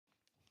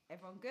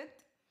Everyone good?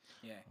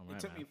 Yeah, It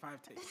took me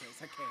 5 takes, so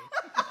it's okay.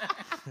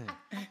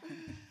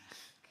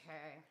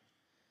 Okay.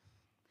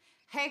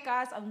 Hey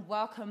guys, and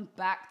welcome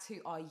back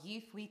to our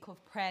Youth Week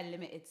of Prayer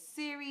Limited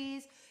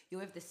series. You're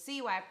with the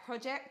CY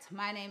Project.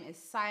 My name is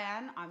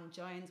Cyan. I'm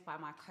joined by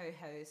my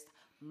co-host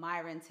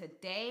Myron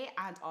today,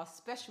 and our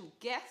special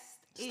guest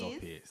Stop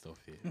it.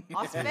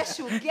 Our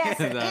special guest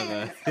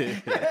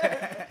is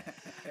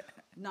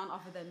none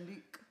other than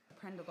Luke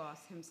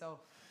Prendergast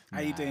himself. How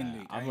you doing,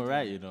 Luke? I'm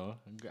alright, you know.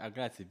 I'm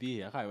glad to be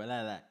here. I can't even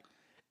lie, like,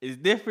 it's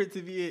different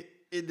to be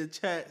in the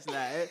church.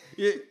 Like,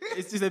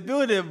 it's just a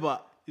building,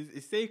 but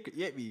it's sacred.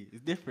 You get me?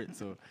 It's different,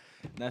 so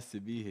nice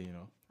to be here, you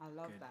know. I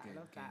love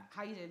that.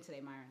 How you doing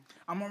today, Myron?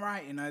 I'm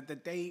alright, you know. The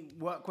day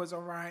work was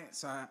alright,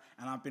 so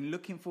and I've been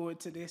looking forward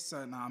to this.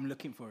 So now I'm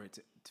looking forward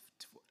to it.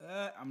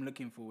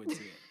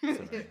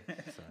 Sorry.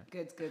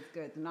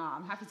 Good. No,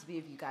 I'm happy to be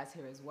with you guys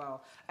here as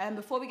well.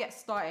 Before we get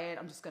started,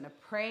 I'm just gonna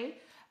pray,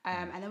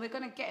 and then we're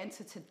gonna get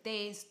into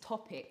today's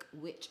topic,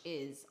 which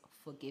is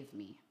forgive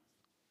me.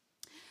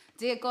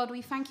 Dear God,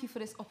 we thank you for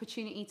this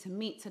opportunity to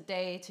meet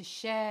today, to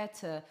share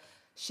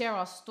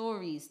our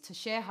stories, to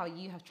share how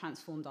you have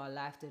transformed our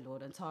life, dear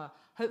Lord, and to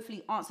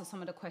hopefully answer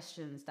some of the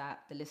questions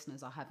that the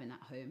listeners are having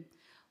at home.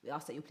 We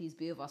ask that you please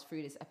be with us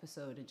through this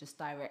episode and just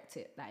direct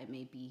it that it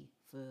may be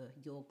for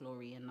your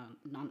glory and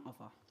none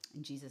other.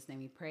 In Jesus' name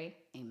we pray.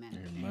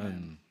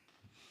 Amen.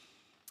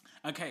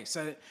 Okay,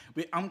 so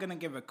I'm going to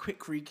give a quick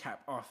recap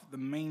of the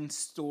main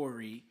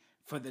story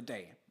for the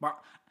day. But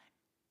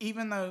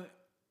even though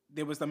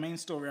there was the main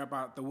story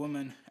about the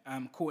woman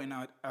caught in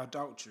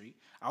adultery,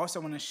 I also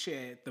want to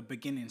share the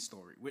beginning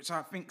story, which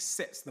I think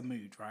sets the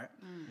mood, right?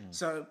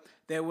 So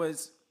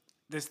there's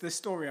this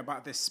story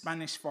about this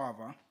Spanish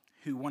father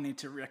who wanted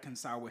to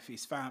reconcile with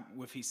his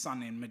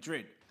son in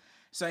Madrid.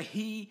 So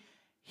he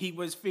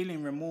was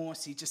feeling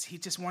remorse. He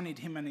just wanted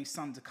him and his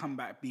son to come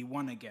back, be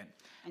one again.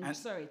 And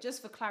sorry,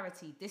 just for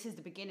clarity, this is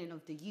the beginning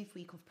of the Youth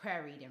Week of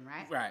Prayer reading,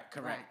 right? Right,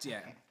 correct, right, yeah.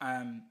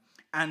 Okay.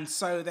 And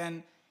so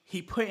then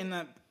he put in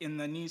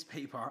the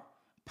newspaper,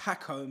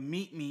 Paco,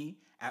 meet me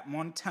at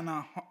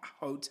Montana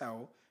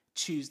Hotel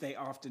Tuesday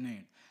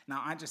afternoon.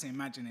 Now, I just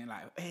imagine it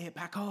like, hey,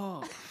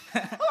 Paco.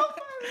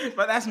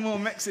 But that's more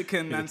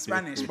Mexican than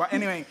Spanish. But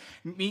anyway,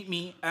 meet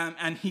me.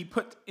 And he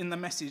put in the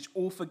message,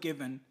 all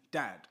forgiven,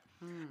 Dad.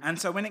 And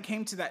so when it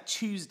came to that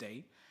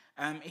Tuesday,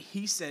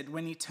 he said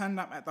when he turned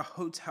up at the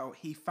hotel,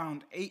 he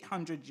found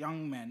 800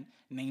 young men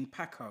named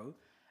Paco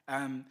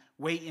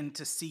waiting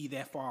to see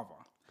their father.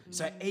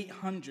 So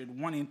 800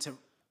 wanting to,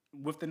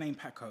 with the name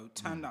Paco,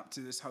 turned up to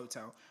this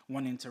hotel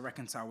wanting to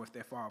reconcile with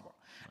their father.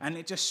 And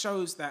it just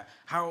shows that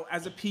how,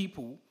 as a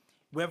people,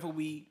 whether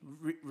we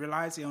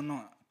realize it or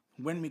not,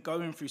 when we're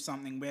going through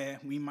something where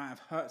we might have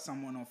hurt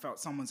someone or felt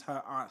someone's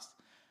hurt us,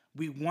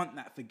 we want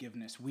that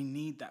forgiveness. We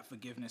need that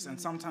forgiveness. And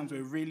sometimes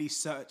we're really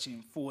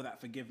searching for that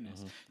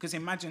forgiveness. Because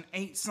imagine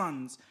 8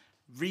 sons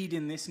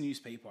reading this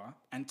newspaper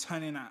and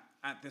turning up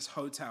at this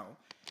hotel.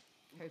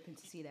 Hoping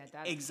to see their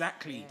dad.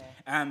 Exactly.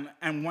 Yeah.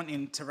 And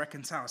wanting to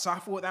reconcile. So I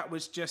thought that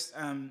was just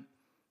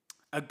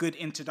a good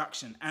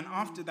introduction. And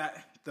after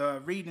that,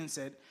 the reading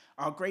said,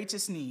 our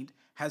greatest need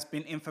has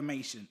been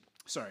information.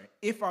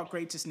 If our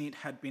greatest need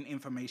had been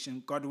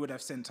information, God would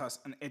have sent us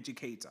an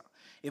educator.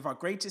 If our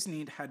greatest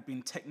need had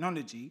been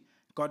technology,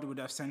 God would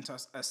have sent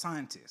us a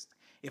scientist.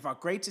 If our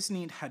greatest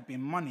need had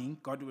been money,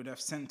 God would have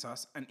sent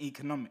us an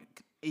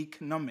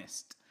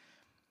economist.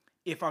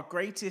 If our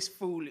greatest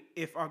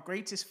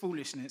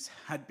foolishness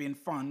had been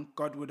fun,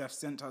 God would have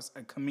sent us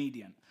a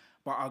comedian.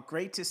 But our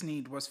greatest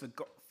need was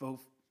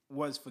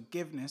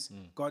forgiveness.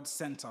 God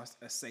sent us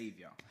a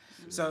savior.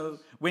 So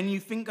when you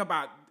think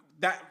about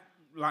that,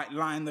 like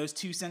line, those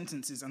 2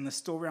 sentences and the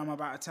story I'm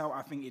about to tell,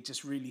 I think it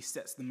just really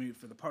sets the mood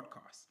for the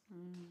podcast.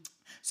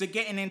 So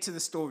getting into the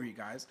story,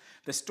 guys,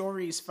 the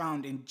story is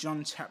found in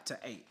John chapter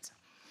 8.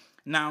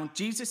 Now,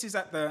 Jesus is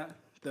at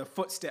the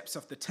footsteps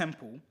of the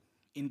temple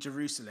in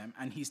Jerusalem,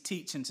 and he's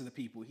teaching to the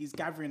people. He's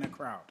gathering a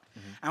crowd.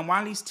 And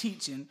while he's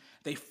teaching,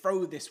 they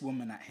throw this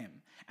woman at him.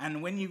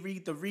 And when you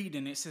read the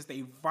reading, it says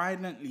they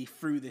violently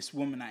threw this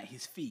woman at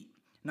his feet.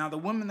 Now, the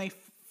woman they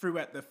threw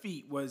at the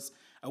feet was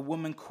a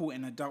woman caught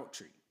in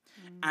adultery.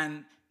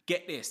 And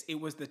get this, it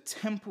was the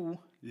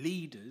temple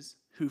leaders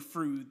who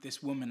threw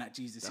this woman at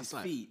Jesus'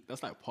 feet.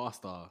 That's like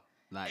pastor.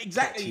 Like,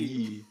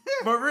 exactly.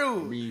 For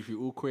real. Me, if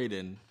you all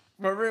quaiding.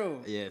 For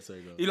real. Yeah,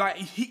 sorry, go. You're like,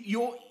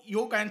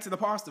 you're going to the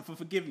pastor for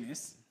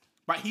forgiveness,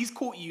 but he's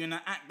caught you in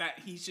an act that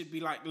he should be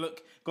like,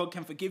 look, God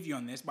can forgive you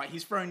on this, but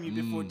he's thrown you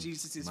before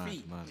Jesus'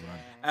 feet.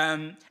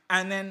 Man.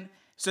 And then,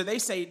 so they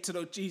say to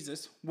the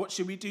Jesus, what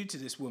should we do to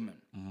this woman?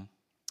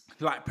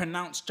 Like,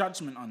 pronounce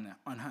judgment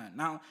on her.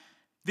 Now,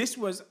 this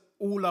was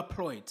all a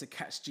ploy to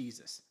catch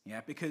Jesus,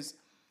 yeah? Because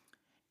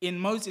in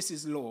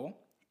Moses' law,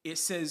 it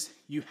says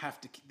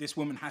this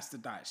woman has to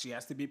die. She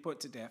has to be put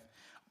to death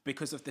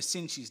because of the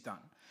sin she's done.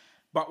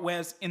 But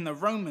whereas in the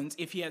Romans,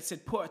 if he had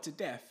said put her to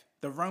death,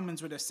 the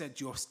Romans would have said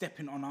you're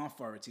stepping on our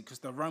authority, because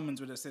the Romans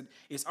would have said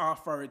it's our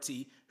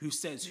authority who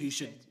says who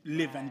should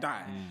live and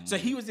die. So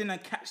he was in a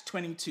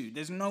catch-22.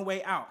 There's no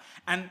way out.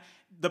 And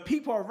the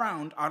people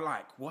around are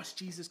like, what's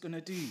Jesus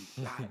gonna do?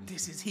 Like,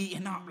 this is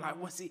heating up. Like,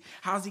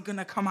 how's he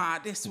gonna come out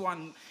of this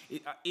one?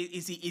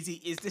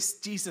 Is this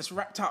Jesus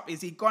wrapped up?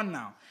 Is he gone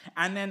now?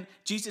 And then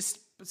Jesus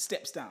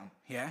steps down,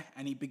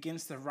 and he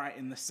begins to write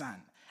in the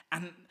sand.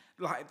 And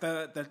like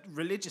the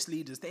religious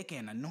leaders, they're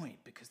getting annoyed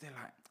because they're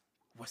like,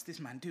 what's this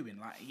man doing?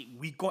 Like,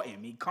 we got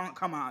him. He can't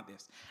come out of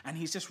this. And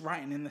he's just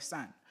writing in the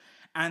sand.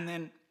 And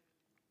then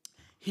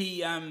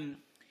he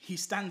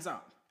stands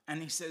up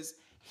and he says,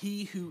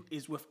 he who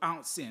is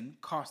without sin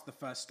cast the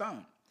first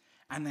stone.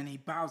 And then he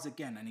bows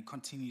again and he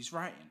continues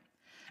writing.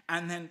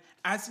 And then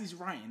as he's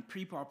writing,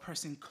 people are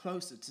pressing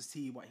closer to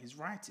see what he's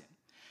writing.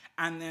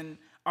 And then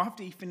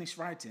after he finished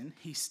writing,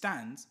 he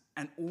stands,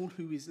 and all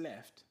who is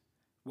left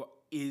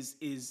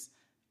is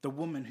the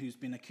woman who's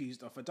been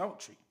accused of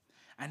adultery.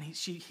 And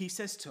he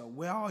says to her,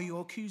 where are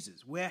your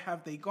accusers? Where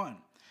have they gone?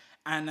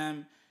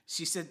 And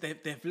she said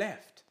they've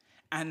left.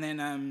 And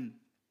then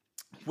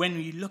when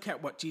you look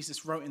at what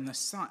Jesus wrote in the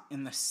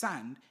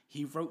sand,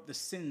 he wrote the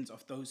sins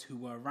of those who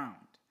were around.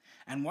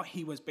 And what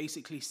he was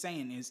basically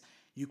saying is,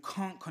 you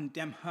can't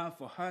condemn her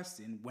for her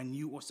sin when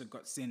you also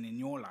got sin in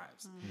your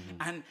lives.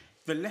 Mm-hmm. And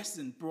the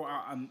lesson brought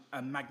out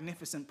a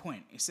magnificent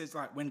point. It says,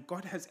 like, when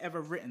God has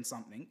ever written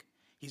something,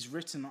 he's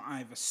written on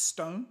either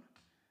stone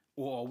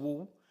or a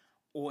wall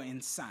or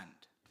in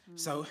sand. Mm.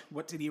 So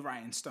what did he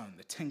write in stone?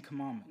 The 10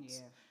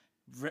 Commandments,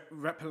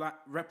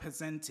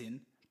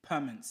 representing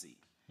permanency.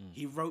 Mm.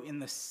 He wrote in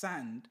the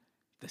sand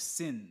the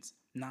sins.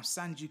 Now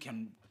sand, you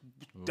can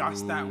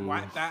dust that,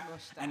 wipe that,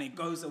 and it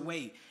goes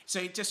away. So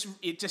it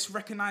just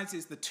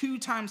recognizes the 2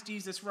 times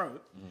Jesus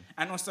wrote,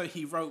 and also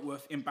he wrote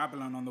in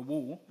Babylon on the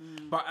wall.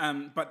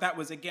 But that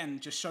was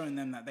again just showing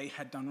them that they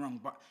had done wrong.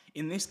 But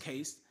in this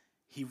case,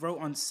 he wrote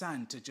on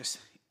sand to just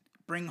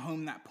bring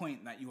home that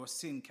point that your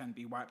sin can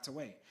be wiped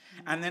away.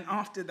 And then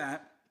after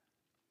that,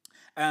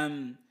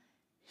 when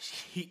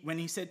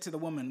he said to the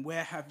woman,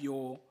 where have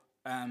your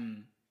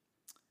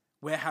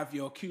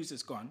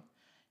accusers gone?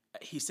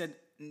 He said,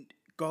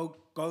 go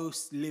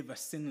live a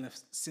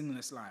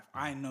sinless life.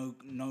 I no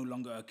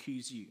longer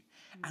accuse you.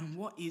 And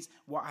what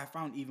I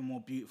found even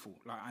more beautiful,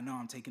 like, I know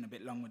I'm taking a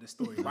bit long with the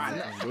story, but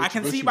I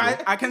can see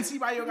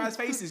by your guys'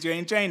 faces you're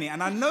enjoying it.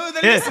 And I know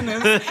the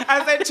listeners,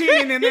 as they're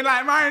tuning in, they're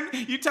like, man,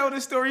 you tell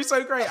the story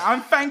so great.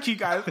 Thank you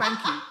guys, thank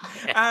you.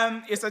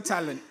 It's a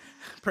talent.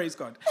 Praise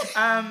God.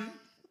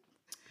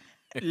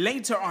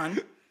 Later on,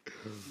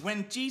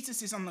 when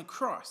Jesus is on the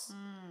cross,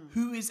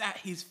 who is at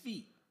his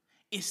feet?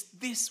 It's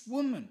this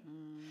woman.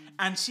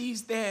 And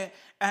she's there,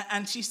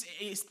 and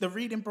it's the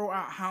reading brought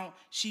out how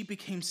she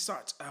became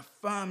such a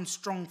firm,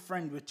 strong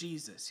friend with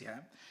Jesus,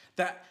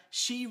 that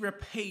she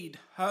repaid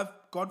her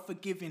God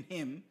forgiving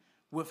him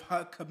with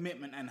her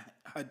commitment and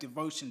her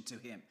devotion to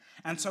him.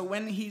 And so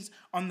when he's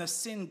on the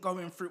sin,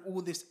 going through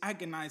all this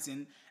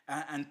agonizing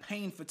and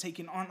pain for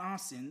taking on our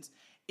sins,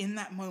 in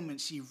that moment,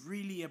 she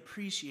really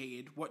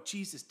appreciated what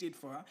Jesus did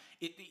for her.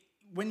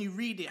 When you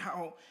read it,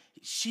 how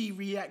she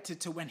reacted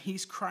to when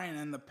he's crying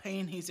and the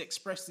pain he's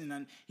expressing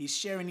and he's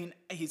sharing in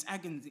his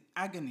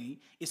agony,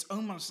 it's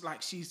almost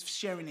like she's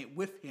sharing it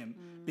with him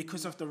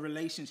because of the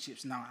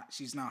relationships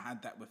she's now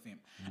had that with him.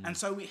 And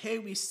so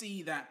here we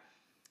see that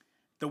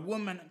the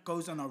woman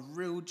goes on a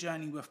real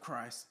journey with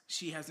Christ.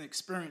 She has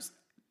experienced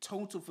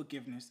total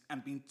forgiveness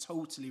and been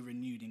totally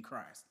renewed in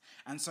Christ.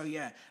 And so,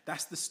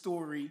 that's the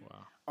story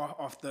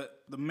of the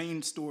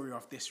main story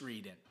of this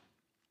reading.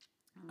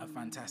 A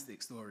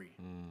fantastic story.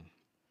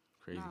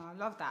 Crazy. No, I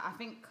love that. I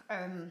think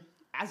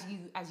as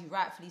you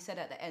rightfully said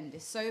at the end,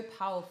 it's so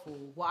powerful.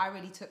 What I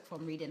really took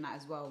from reading that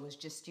as well was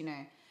just,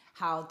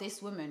 how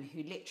this woman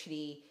who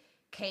literally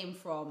came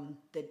from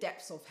the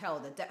depths of hell,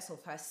 the depths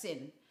of her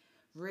sin,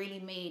 really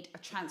made a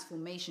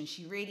transformation.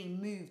 She really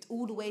moved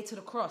all the way to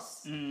the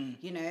cross, and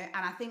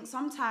I think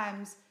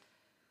sometimes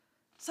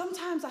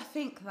I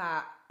think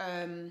that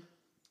I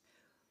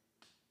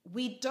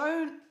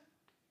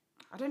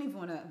don't even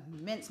want to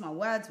mince my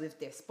words with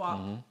this, but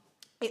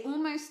it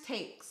almost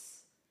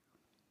takes,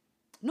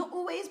 not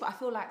always, but I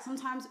feel like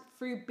sometimes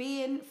through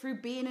being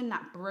in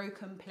that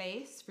broken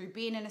place, through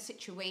being in a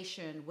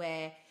situation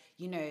where,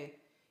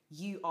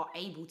 you are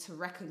able to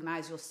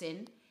recognize your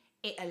sin,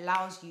 it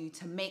allows you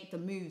to make the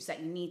moves that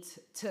you need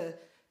to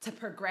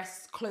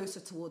progress closer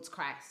towards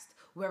Christ.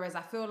 Whereas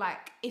I feel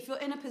like if you're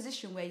in a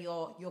position where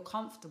you're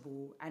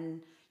comfortable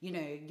and, you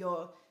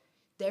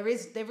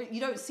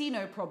don't see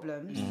no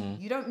problems,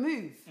 you don't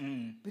move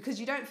because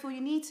you don't feel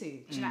you need to.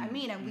 Do you know what I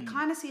mean? And we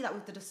kind of see that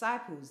with the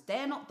disciples.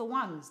 They're not the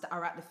ones that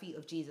are at the feet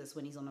of Jesus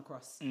when he's on the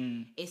cross.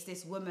 It's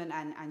this woman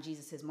and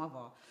Jesus, his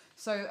mother.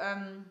 So,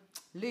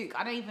 Luke,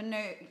 I don't even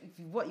know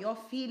what you're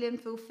feeling.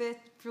 Feel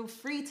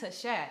free to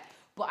share.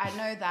 But I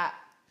know that,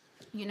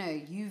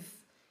 you've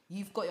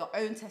got your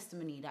own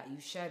testimony that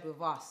you've shared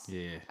with us.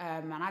 Yeah.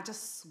 And I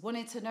just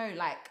wanted to know,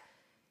 like,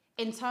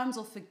 in terms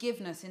of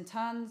forgiveness, in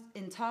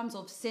terms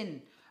of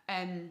sin,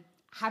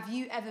 have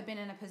you ever been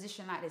in a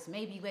position like this,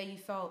 maybe where you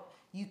felt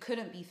you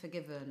couldn't be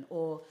forgiven,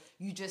 or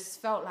you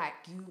just felt like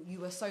you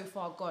were so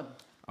far gone?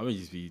 I'm gonna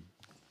just be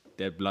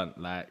dead blunt,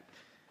 like,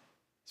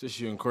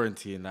 especially in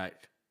quarantine,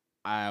 like,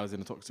 I was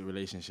in a toxic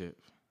relationship,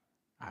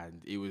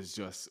 and it was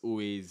just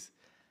always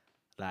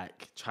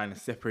like trying to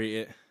separate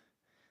it,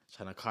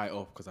 trying to cut it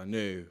off, because I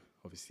know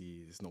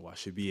obviously it's not what I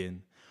should be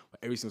in. But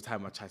every single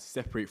time I tried to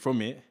separate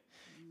from it,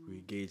 we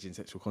engage in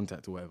sexual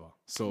contact or whatever.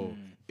 So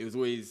it was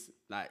always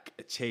like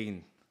a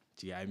chain.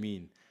 Do you know what I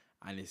mean?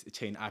 And it's a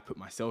chain I put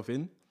myself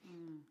in,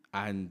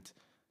 and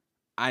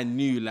I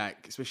knew,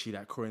 like, especially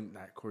like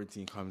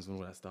quarantine comes and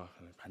all that stuff,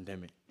 and the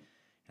pandemic,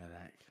 you know,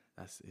 like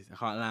I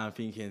can't lie, I'm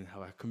thinking,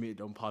 have I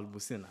committed unpardonable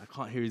sin? Like, I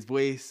can't hear his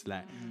voice.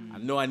 Like, I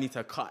know I need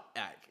to cut.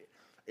 Like,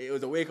 it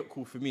was a wake up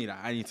call for me.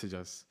 Like, I need to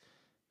just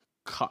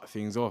cut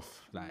things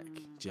off. Like,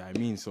 do you know what I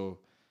mean? So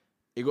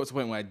it got to the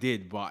point where I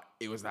did, but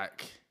it was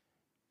like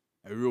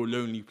a real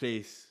lonely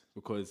place,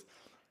 because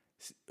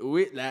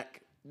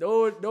like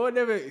no one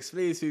ever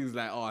explains things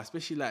like, oh,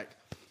 especially like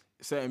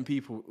certain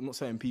people, not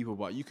certain people,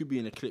 but you could be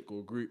in a clique or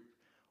a group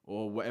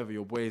or whatever,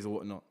 your boys or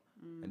whatnot,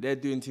 and they're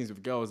doing things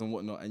with girls and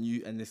whatnot, and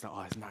it's like,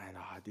 oh, it's nothing,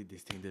 I did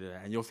this thing,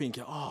 and you're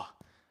thinking, oh,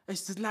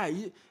 it's just like,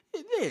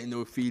 there ain't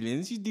no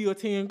feelings, you do your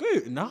thing and go.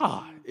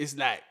 Nah, it's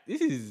like,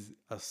 this is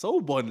a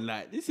soul bond,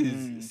 like, this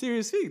is a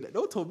serious thing. Like,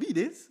 don't tell me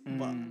this,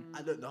 but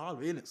I don't know how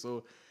to innit.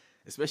 So,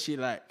 especially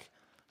like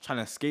trying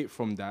to escape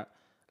from that,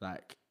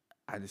 like,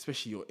 and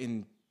especially you're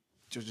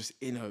just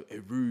in a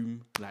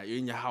room, like you're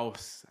in your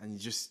house,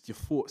 and your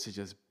thoughts are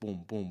just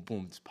boom, boom,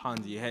 boom, just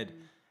pounding your head.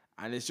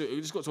 And it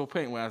just got to a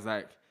point where I was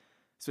like,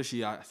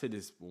 especially I said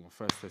this, my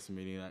first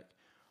testimony, like,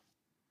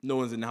 no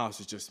one's in the house,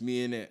 it's just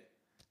me in it.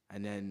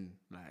 And then,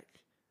 like,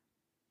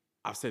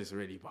 I've said this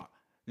already, but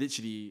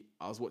literally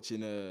I was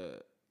watching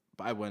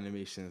Bible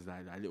animations,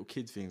 like little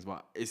kids things,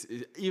 but it's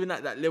even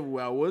at that level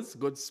where I was,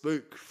 God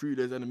spoke through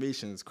those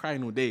animations,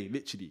 crying all day,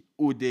 literally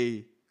all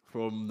day,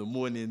 from the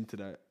morning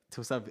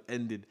till Sabbath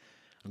ended.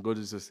 And God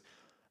is just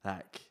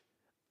like,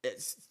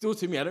 it's still,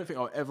 to me, I don't think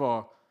I'll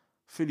ever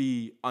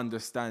fully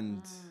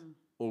understand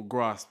or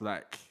grasp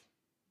like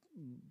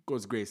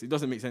God's grace. It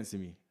doesn't make sense to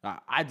me. Like,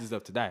 I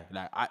deserve to die.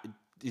 Like,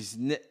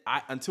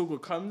 until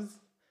God comes,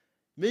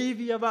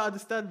 maybe I might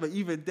understand, but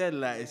even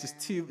then, like, it's just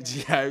too,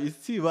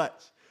 it's too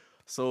much.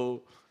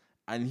 So,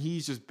 and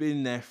he's just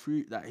been there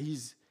through, like,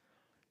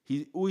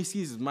 he always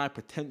sees is my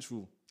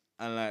potential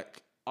and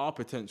like our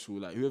potential,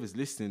 like whoever's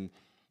listening.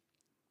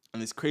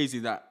 And it's crazy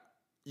that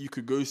you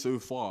could go so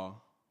far,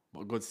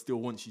 but God still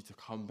wants you to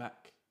come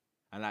back.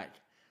 And like,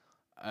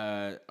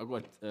 I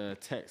got a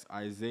text,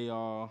 Isaiah,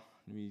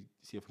 let me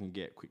see if I can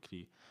get it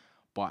quickly.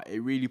 But it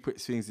really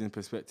puts things in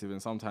perspective.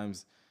 And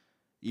sometimes,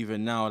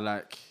 even now,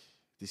 like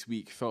this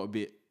week, felt a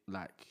bit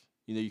like,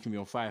 you know, you can be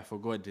on fire for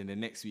God, and the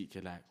next week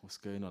you're like, what's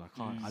going on?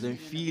 I don't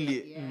feel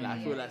it.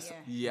 I feel like,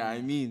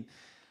 I mean.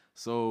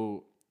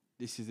 So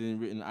this is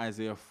written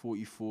Isaiah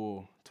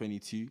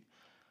 44:22.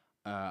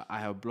 I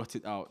have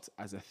blotted out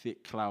as a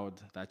thick cloud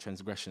thy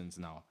transgressions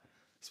now.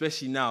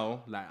 Especially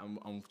now, like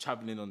I'm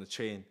traveling on the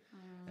train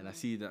and I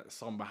see that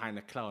sun behind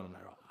the cloud. I'm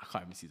like, oh, I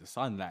can't even see the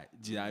sun. Like,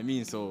 do you know what I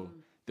mean? So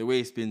the way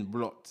it's been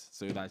blocked,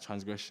 so thy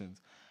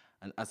transgressions,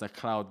 and as a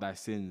cloud thy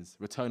sins,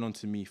 return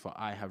unto me, for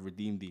I have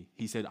redeemed thee.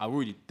 He said, I've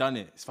already done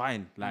it. It's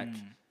fine. Like,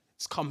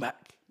 just come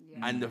back.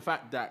 Yeah. And the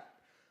fact that,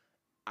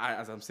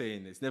 as I'm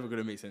saying, it's never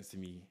gonna make sense to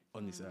me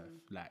on this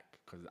earth. Like,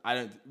 because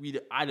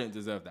I don't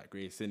deserve that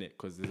grace, innit?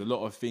 Because there's a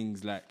lot of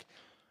things like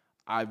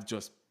I've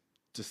just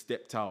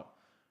stepped out.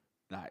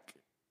 Like,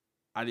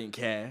 I didn't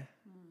care.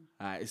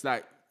 It's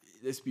like,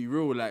 let's be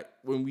real. Like,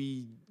 when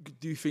we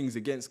do things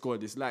against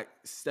God, it's like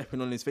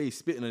stepping on his face,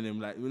 spitting on him.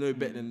 Like, we're no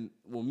better than,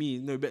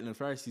 no better than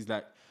Pharisees.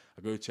 Like,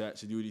 I go to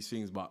church, I do all these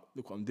things, but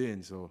look what I'm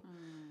doing. So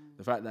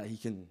the fact that he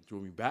can draw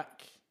me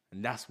back,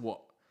 and that's why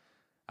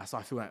I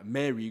feel like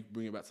Mary,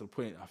 bring it back to the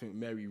point, I think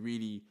Mary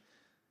really,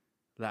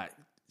 like,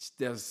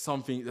 there's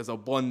a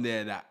bond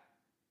there that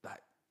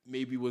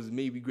maybe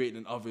greater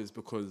than others,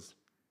 because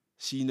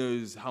she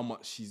knows how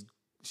much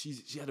she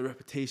had a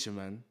reputation,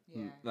 man.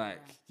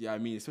 I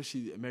mean,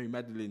 especially Mary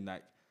Magdalene,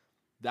 like,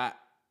 that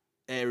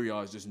area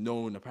is just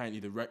known. Apparently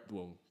the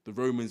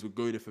Romans would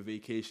go there for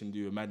vacation,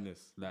 do a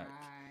madness, like,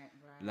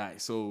 like,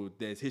 so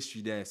there's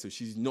history there. So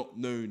she's not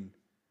known,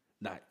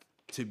 like,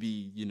 to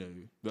be, you know,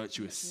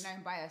 virtuous. She's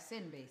known by her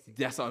sin, basically.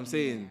 That's what I'm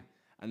saying.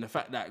 And the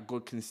fact that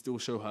God can still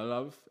show her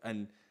love,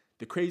 and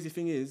the crazy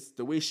thing is,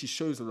 the way she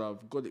shows her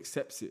love, God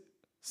accepts it.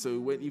 So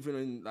when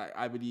like,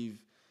 I believe,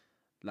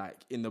 like,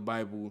 in the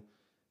Bible,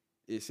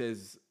 it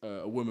says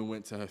a woman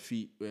went to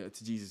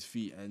to Jesus'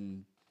 feet,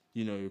 and,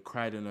 you know,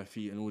 cried on her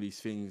feet and all these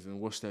things,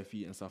 and washed her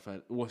feet and stuff,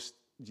 like, washed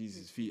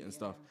Jesus' feet and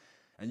stuff.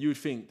 And you would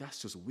think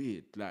that's just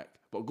weird, like,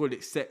 but God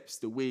accepts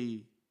the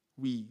way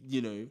we,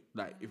 you know,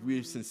 like, if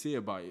we're sincere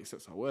about it,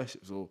 accepts our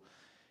worship. So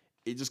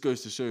it just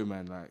goes to show,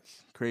 man, like,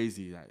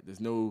 crazy. Like, there's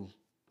no,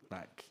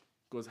 like,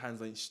 God's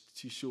hands ain't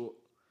too short.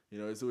 You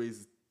know, it's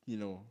always, you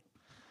know,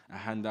 a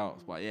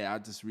handout. But yeah, I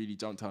just really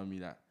jumped out on me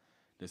that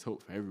there's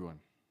hope for everyone.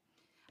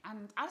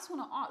 And I just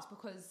want to ask,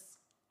 because,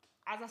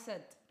 as I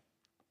said,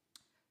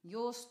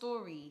 your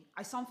story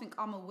is something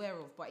I'm aware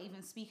of, but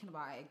even speaking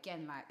about it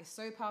again, like, it's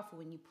so powerful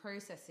when you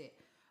process it.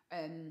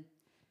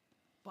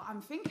 But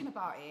I'm thinking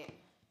about it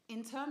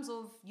in terms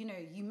of, you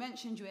know, you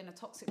mentioned you're in a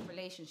toxic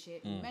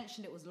relationship. You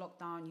mentioned it was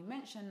lockdown. You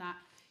mentioned that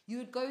you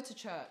would go to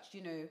church.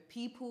 You know,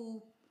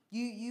 people.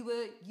 You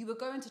were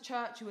going to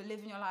church. You were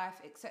living your life,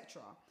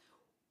 etc.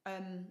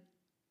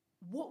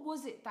 What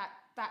was it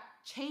that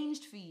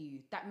changed for you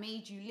that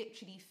made you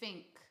literally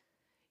think,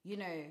 you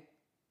know,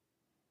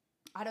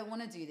 I don't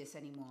want to do this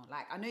anymore?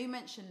 Like, I know you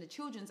mentioned the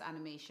children's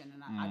animation,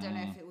 and I don't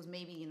know if it was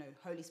maybe, you know,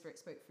 Holy Spirit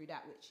spoke through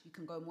that, which you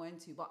can go more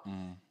into. But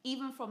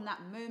even from that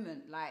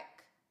moment,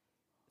 like,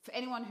 for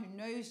anyone who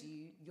knows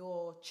you,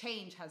 your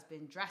change has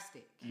been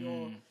drastic.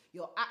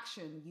 Your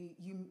action,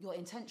 you're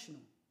intentional.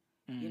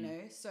 You know.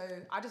 So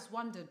I just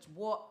wondered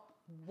what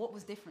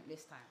was different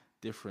this time.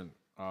 Different.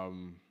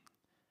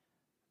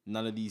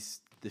 None of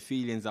the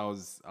feelings I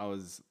was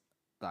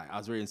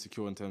very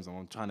insecure in terms of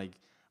I'm trying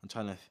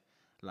to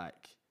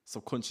like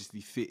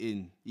subconsciously fit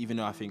in, even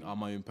though I think I'm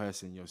my own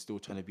person. You're still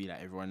trying to be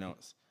like everyone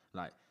else,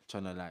 like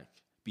trying to like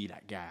be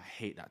that guy. I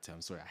hate that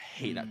term. Sorry, I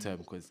hate that term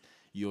because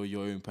you're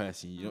your own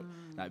person. You know,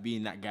 like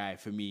being that guy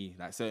for me,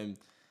 like certain,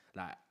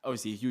 like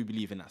obviously if you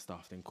believe in that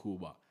stuff, then cool.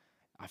 But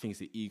I think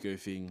it's an ego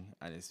thing,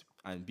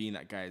 and being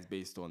that guy is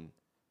based on,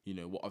 you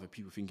know, what other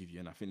people think of you,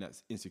 and I think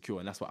that's insecure,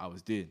 and that's what I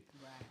was doing.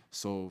 Right.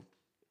 So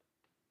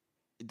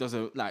it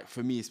doesn't, like,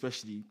 for me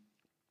especially,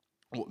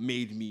 what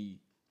made me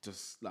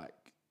just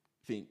like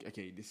think,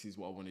 okay, this is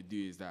what I want to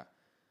do, is that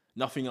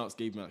nothing else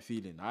gave me that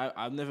feeling.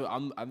 I've never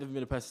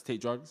been a person to take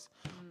drugs,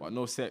 but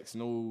no sex,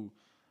 no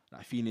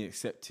like feeling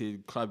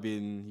accepted,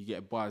 clubbing, you get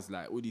a buzz,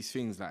 like all these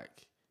things,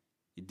 like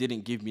it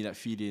didn't give me that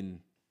feeling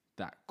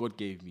that God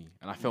gave me,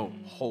 and I felt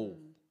whole.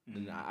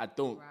 And I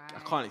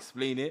can't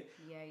explain it.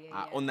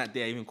 On that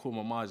day, I even called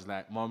my mom. I was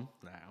like, Mom,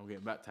 like, I'm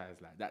getting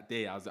baptized. Like that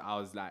day, I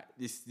was like,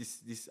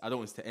 this, I don't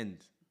want this to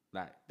end.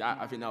 Like that,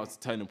 I think that was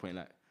the turning point,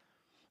 like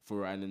for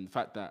her. And then the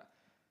fact that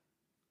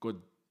God,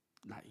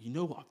 like, you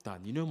know what I've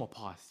done, you know my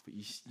past, but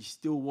you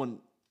still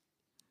want,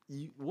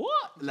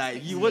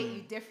 like you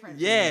want different.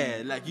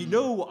 Yeah, like you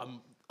know what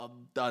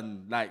I've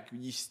done, like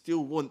you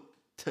still want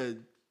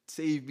to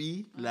save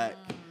me, like,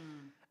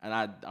 and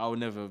I will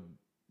never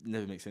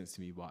make sense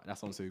to me, but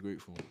that's why I'm so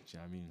grateful. Do you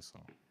know what I mean? So,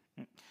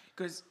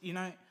 because you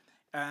know,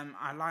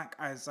 I like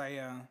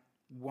Isaiah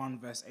 1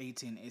 verse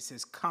 18. It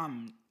says,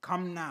 "Come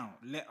now,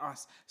 let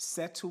us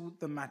settle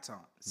the matter,"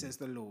 says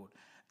the Lord.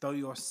 "Though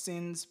your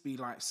sins be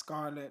like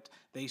scarlet,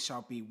 they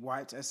shall be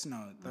white as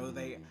snow. Though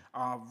they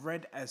are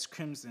red as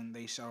crimson,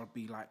 they shall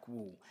be like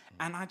wool."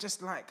 And I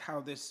just like how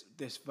this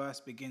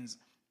verse begins.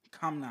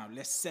 Come now,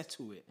 let's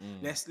settle it.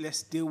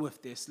 Let's deal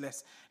with this.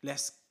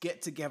 Let's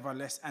get together.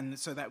 And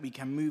so that we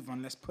can move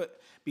on. Let's put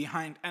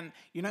behind. And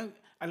you know,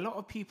 a lot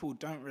of people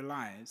don't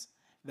realize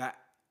that.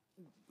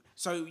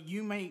 So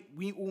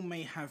we all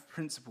may have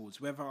principles,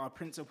 whether our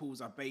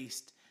principles are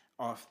based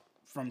off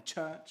from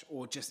church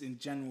or just in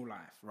general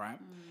life, right?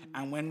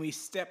 And when we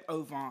step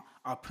over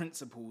our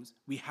principles,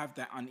 we have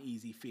that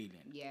uneasy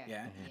feeling.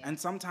 Yeah. And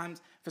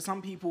sometimes for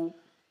some people,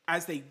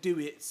 as they do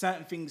it,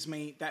 certain things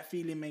that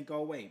feeling may go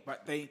away,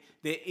 but there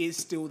is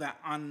still that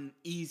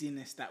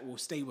uneasiness that will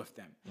stay with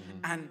them.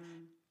 And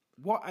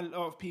what a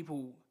lot of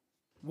people,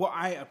 what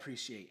I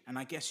appreciate, and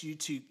I guess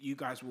you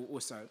guys will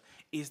also,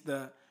 is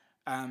the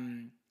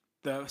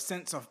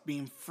sense of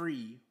being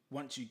free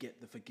once you get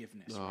the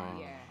forgiveness,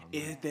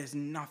 right? There's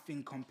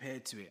nothing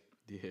compared to it.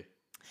 Yeah.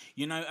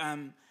 You know,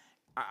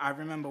 I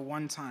remember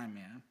one time,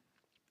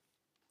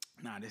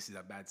 Nah, this is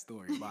a bad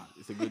story, but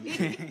it's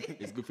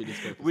good for this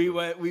purpose.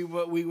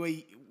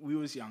 We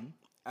was young,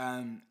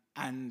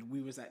 and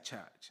we was at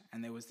church,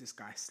 and there was this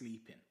guy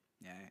sleeping.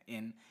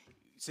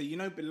 So you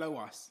know, below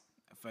us,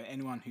 for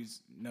anyone who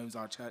knows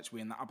our church, we're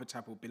in the upper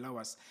chapel. Below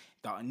us,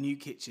 the new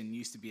kitchen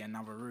used to be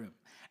another room,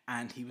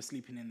 and he was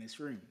sleeping in this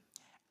room.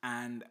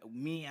 And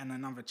me and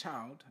another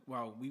child,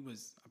 well, we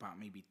was about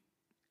maybe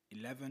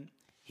 11.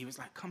 He was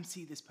like, "Come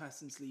see this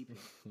person sleeping,"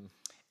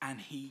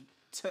 and he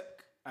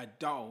took a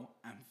doll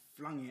and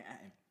flung it at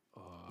him.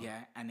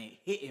 And it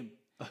hit him.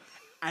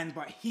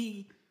 But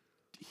he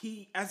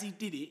as he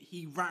did it,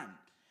 he ran.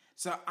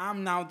 So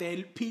I'm now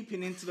there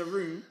peeping into the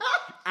room,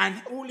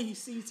 and all he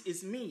sees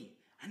is me.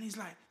 And he's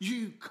like,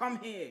 "You come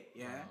here."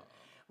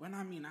 When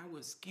I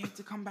was scared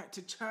to come back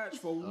to church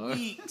for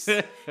weeks.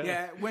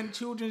 When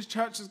children's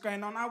church was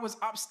going on, I was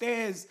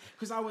upstairs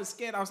because I was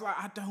scared. I was like,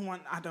 I don't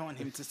want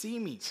him to see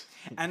me.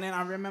 And then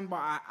I remember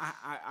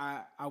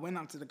I went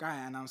up to the guy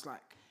and I was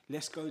like,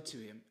 let's go to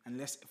him and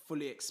let's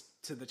fully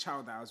to the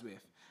child that I was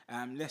with.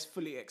 Let's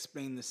fully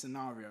explain the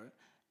scenario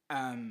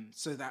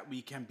so that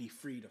we can be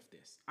freed of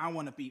this. I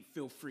want to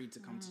feel free to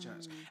come to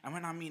church. And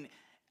when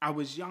I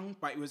was young,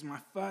 but it was my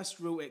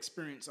first real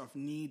experience of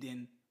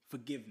needing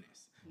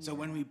forgiveness. So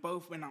when we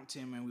both went up to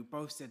him and we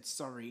both said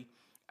sorry,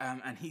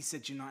 and he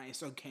said, "You know,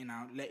 it's okay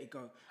now, let it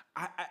go."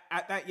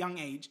 At that young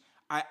age,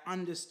 I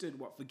understood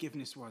what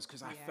forgiveness was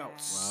because I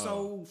felt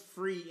so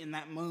free in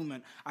that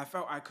moment. I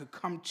felt I could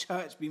come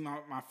church, be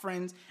my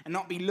friends, and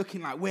not be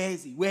looking like, where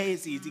is he?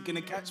 Is he going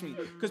to catch me?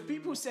 Because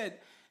people said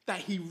that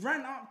he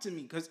ran up to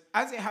me. Because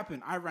as it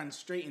happened, I ran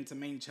straight into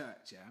main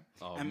church,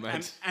 Oh,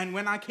 and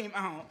when I came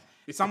out,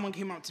 If someone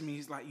came up to me,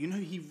 he's like, you know,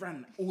 he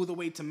ran all the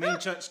way to main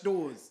church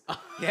doors.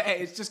 Yeah,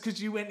 it's just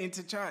because you went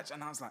into church.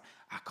 And I was like,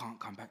 I can't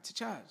come back to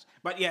church.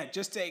 But yeah,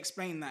 just to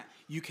explain that,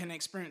 you can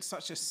experience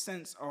such a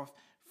sense of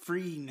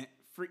freeness.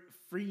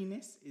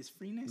 Freeness is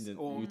freeness,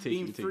 or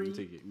being free.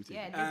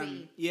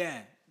 Liberty.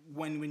 Yeah,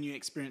 when you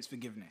experience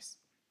forgiveness.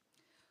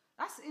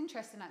 That's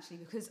interesting, actually,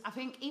 because I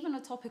think even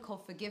the topic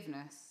of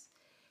forgiveness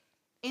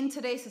in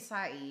today's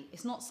society,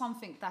 it's not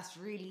something that's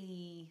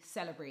really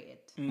celebrated.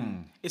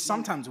 It's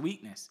sometimes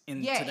weakness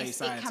in today's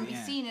society. It can be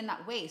seen in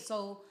that way.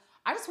 So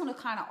I just want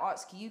to kind of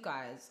ask you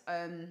guys,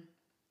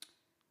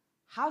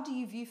 how do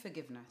you view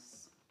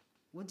forgiveness?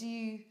 How do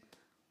you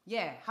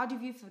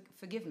view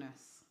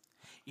forgiveness?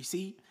 You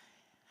see,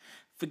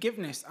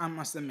 forgiveness, I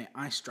must admit,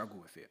 I struggle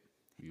with it.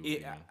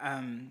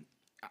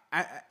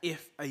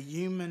 If a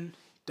human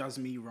does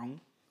me wrong,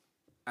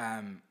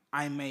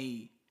 I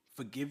may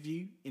forgive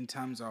you in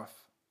terms of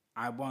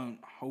I won't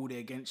hold it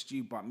against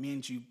you, but me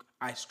and you,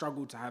 I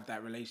struggle to have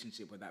that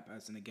relationship with that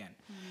person again.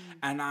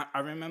 And I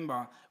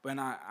remember when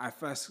I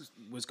first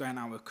was going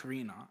out with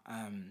Karina,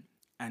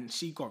 and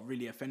she got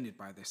really offended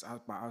by this.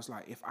 But I was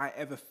like, if I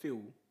ever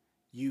feel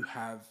you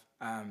have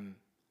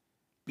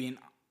been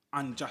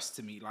unjust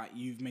to me, like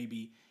you've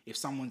maybe, if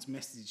someone's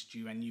messaged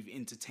you and you've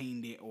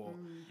entertained it or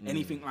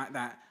anything like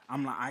that,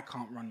 I'm like, I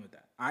can't run with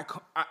that. I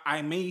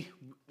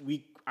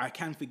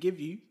can forgive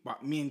you,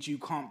 but me and you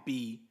can't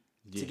be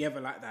together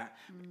like that.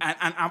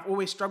 And I've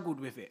always struggled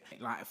with it.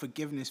 Like,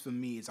 forgiveness for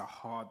me is a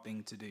hard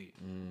thing to do.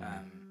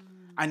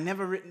 I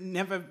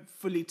never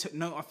fully took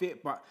note of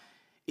it, but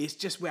it's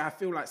just where I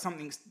feel like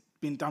something's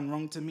been done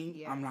wrong to me.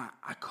 Yeah. I'm like,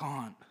 I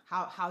can't.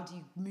 How do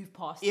you move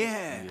past it?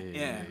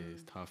 Yeah,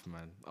 it's tough,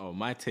 man. Oh,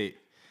 my take.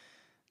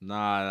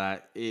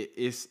 Like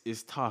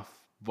it's tough.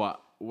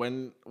 But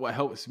what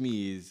helps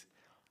me is,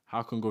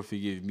 how can God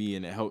forgive me?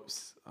 And it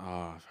helps.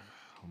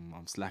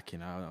 I'm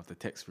slacking. I don't have the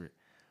text for it.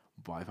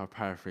 But if I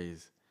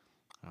paraphrase,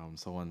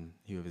 someone,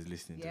 whoever's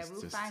listening, just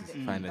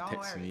find the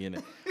text for me,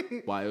 innit?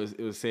 But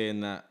it was saying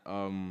that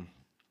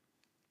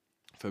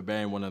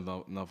forbearing one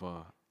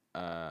another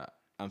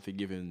and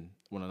forgiving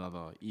one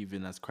another,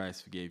 even as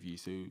Christ forgave you,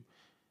 so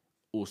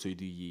also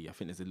do ye. I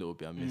think there's a little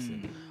bit I'm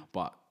missing.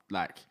 But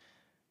like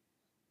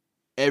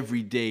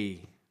every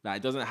day, like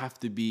it doesn't have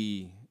to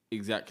be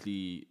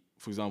exactly,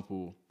 for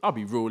example, I'll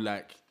be real,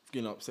 like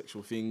giving up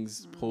sexual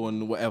things,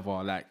 porn,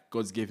 whatever, like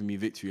God's given me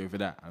victory over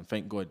that, and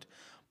thank God.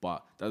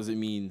 But that doesn't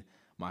mean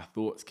my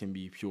thoughts can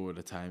be pure all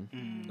the time.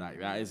 Like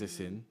that is a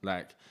sin.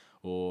 Like,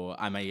 or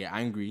I may get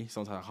angry,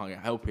 sometimes I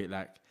can't help it.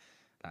 Like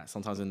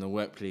sometimes in the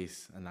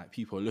workplace, and like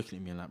people are looking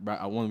at me and like,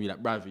 I want to be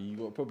like, brother, you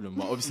got a problem.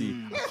 But obviously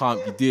I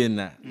can't be doing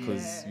that,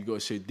 because you got to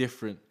show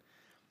different.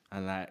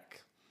 And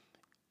like,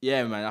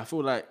 yeah, man, I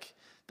feel like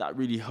that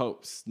really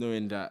helps,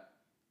 knowing that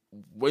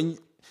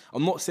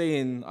I'm never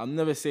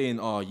saying,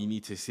 you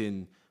need to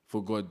sin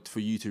for God, for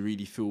you to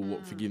really feel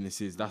what forgiveness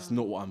is. That's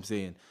not what I'm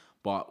saying.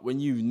 But when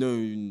you've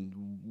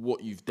known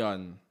what you've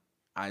done,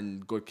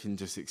 and God can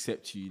just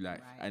accept you,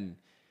 like, and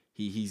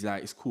he's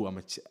like, it's cool,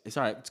 it's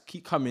all right,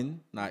 keep coming.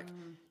 Like,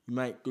 you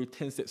might go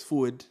 10 steps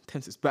forward,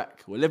 10 steps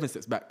back, or 11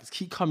 steps back. Just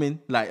keep coming.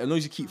 Like, as long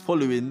as you keep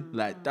following,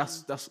 like,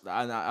 that's what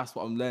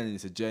I'm learning.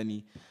 It's a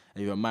journey.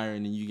 And you're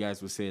admiring, and you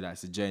guys will say that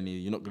it's a journey.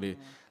 You're not gonna,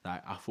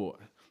 like, I thought,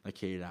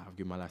 okay, like, I've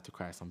given my life to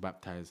Christ, I'm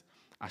baptized,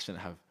 I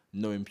shouldn't have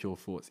no impure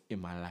thoughts in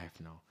my life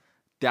now.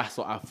 That's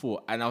what I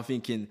thought. And I was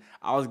thinking,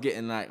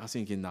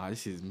 nah,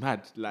 this is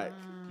mad. Like,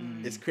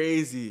 it's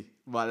crazy.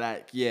 But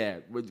like, yeah,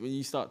 when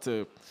you start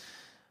to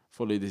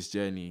follow this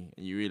journey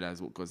and you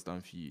realize what God's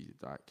done for you,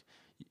 like,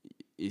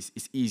 it's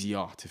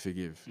easier to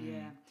forgive.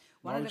 Yeah.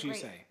 What would you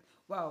say?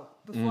 Well,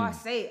 before I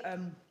say,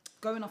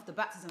 going off the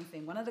baptism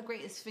thing, one of the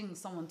greatest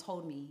things someone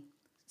told me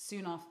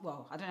soon after,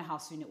 well, I don't know how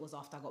soon it was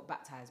after I got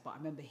baptized, but I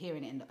remember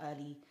hearing it in the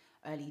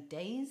early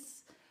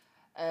days,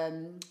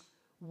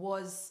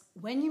 was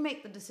when you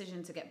make the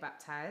decision to get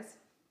baptized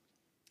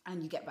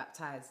and you get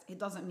baptized, it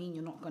doesn't mean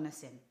you're not going to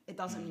sin. It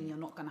doesn't mean you're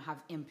not going to have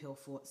impure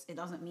thoughts. It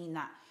doesn't mean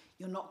that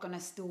you're not going to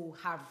still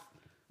have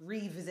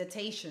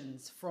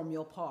revisitations from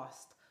your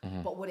past.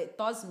 But what it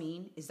does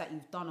mean is that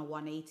you've done a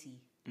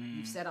 180.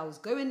 You've said, I was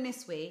going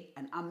this way,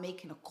 and I'm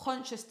making a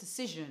conscious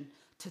decision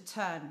to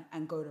turn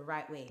and go the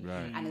right way.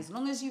 And as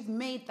long as you've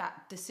made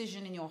that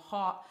decision in your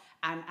heart,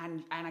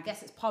 and I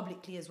guess it's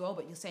publicly as well,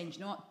 but you're saying, you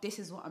know what, this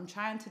is what I'm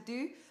trying to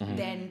do,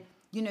 then,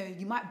 you know,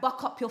 you might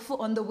buck up your foot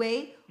on the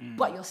way,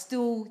 but you're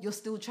still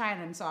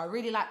trying. And so I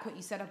really like what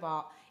you said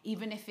about,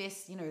 even if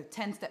it's, you know,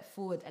 10 steps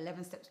forward,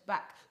 11 steps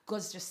back,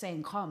 God's just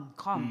saying, come.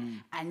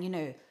 And, you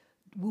know,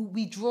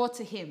 we draw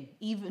to him,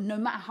 even no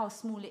matter how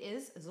small it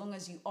is, as long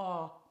as you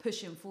are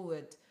pushing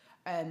forward,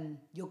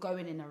 you're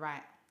going in the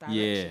right direction.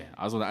 Yeah,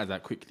 I was going to add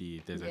that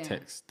quickly. There's a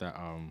text that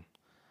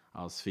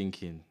I was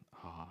thinking,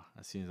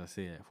 as soon as I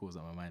say it, it falls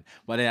out my mind.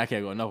 But then, okay,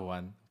 I got another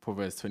one.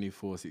 Proverbs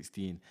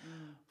 24:16.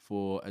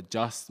 For a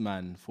just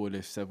man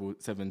falleth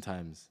 7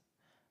 times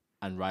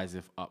and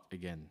riseth up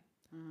again.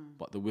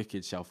 But the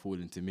wicked shall fall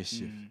into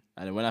mischief.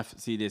 And when I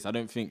see this, I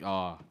don't think,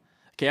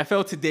 okay, I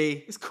fell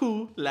today. It's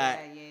cool. Like,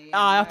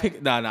 I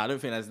pick. Nah, I don't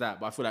think that's that.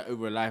 But I feel like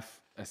over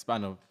a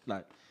span of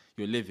like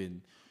you're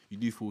living, you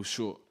do fall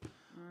short.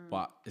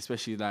 But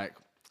especially like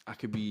I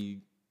could be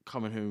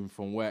coming home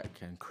from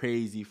work and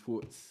crazy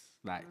thoughts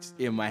like just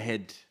in my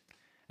head,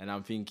 and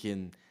I'm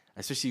thinking,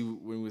 especially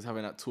when we was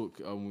having that talk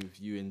with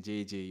you and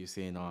JJ, you're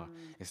saying,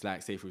 it's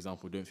like, say for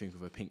example, don't think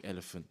of a pink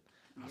elephant.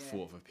 I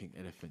thought of a pink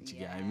elephant. Do you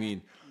get what I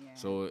mean? Yeah.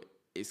 So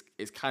it's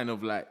kind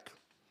of like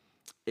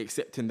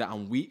accepting that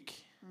I'm weak,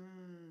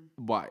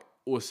 but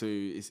also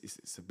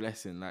it's a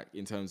blessing. Like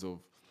in terms of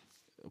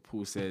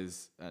Paul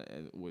says,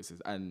 and what it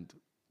says, and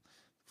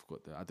I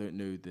forgot that. I don't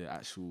know the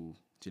actual.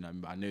 Do you know what I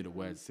mean? But I know the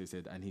words. They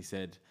said, and he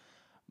said,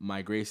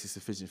 "My grace is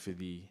sufficient for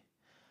thee,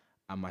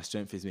 and my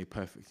strength is made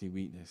perfect in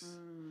weakness.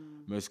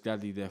 Most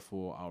gladly,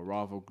 therefore, I'll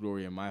rather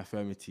glory in my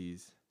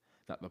infirmities,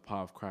 that the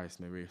power of Christ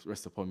may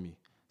rest upon me."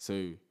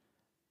 So,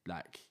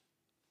 like,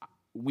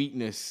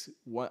 weakness,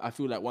 I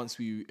feel like once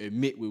we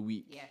admit we're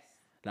weak,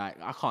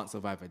 like, I can't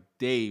survive a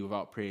day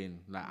without praying.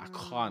 Like, I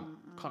can't,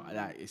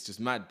 like, it's just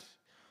mad.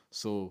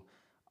 So,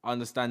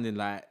 understanding,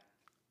 like,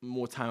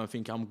 more time I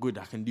think I'm good,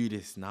 I can do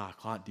this. Nah, I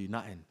can't do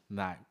nothing.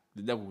 Like,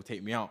 the devil will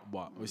take me out,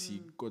 but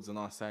obviously, God's on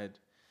our side.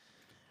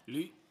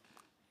 Luke,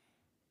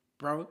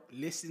 bro,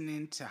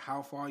 listening to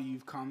how far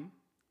you've come,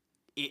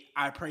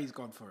 I praise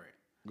God for it.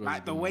 God's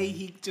like the way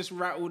he just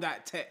rattled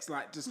that text,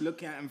 like just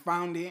looking at it and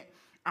found it.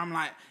 I'm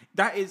like,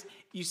 that is,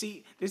 you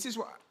see, this is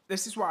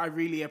what I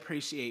really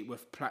appreciate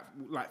with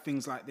like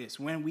things like this,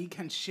 when we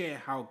can share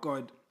how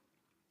God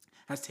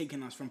has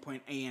taken us from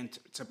point A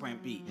to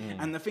point B.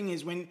 And the thing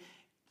is,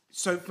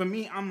 so for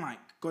me, I'm like,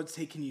 God's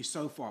taken you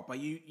so far, but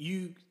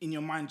you in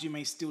your mind, you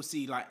may still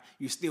see like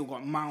you still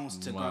got miles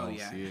to go,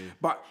 yeah?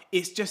 But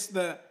it's just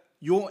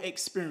your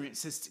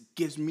experiences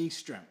gives me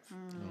strength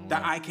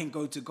that I can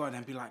go to God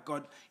and be like,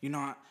 God, you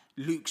know,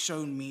 Luke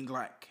showed me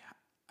like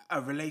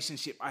a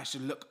relationship I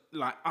should look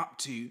like up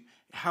to,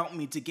 help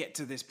me to get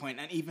to this point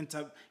and even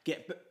to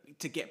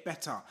get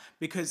better.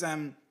 Because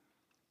the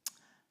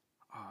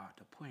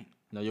point.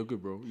 No, you're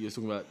good, bro. You're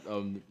talking about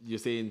you're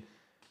saying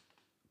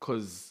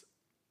because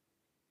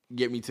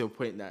get me to a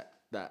point that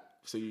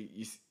so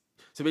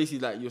so basically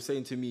like you're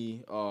saying to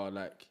me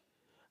like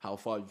how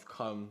far you've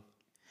come,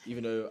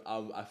 even though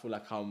I feel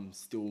like I'm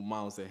still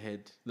miles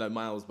ahead, like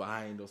miles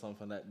behind or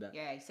something like that.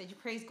 Yeah, you said you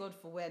praise God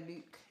for where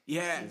Luke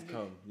has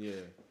come. Yeah.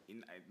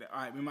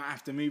 All right, we might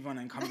have to move on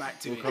and come back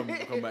to it. We'll come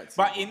back to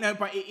but it.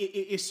 But it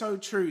is so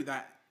true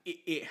that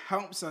it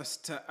helps us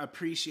to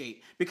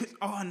appreciate, because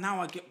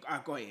now I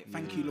got it.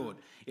 Thank you, Lord.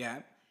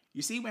 Yeah.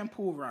 You see, when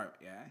Paul wrote,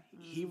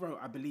 he wrote,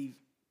 I believe,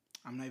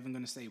 I'm not even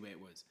going to say where it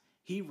was.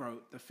 He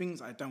wrote, the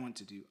things I don't want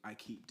to do, I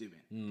keep doing.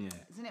 Yeah.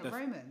 Isn't it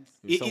Romans?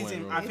 It is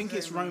I think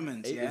it's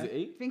Romans. Is it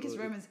 8? I think it's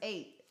Romans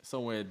 8.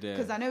 Somewhere there.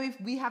 Because I know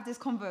we have this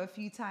convo a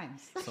few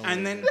times.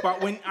 And then,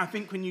 but when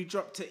you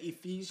drop to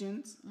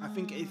Ephesians, I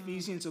think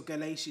Ephesians or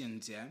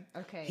Galatians,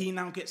 okay, he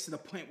now gets to the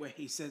point where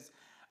he says,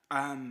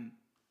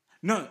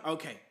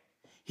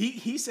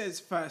 he says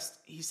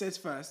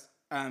first,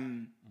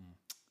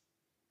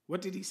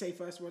 what did he say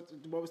first?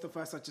 What was the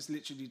first I just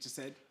literally just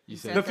said? You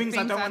said the things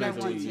I don't want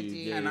to do.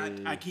 Yeah,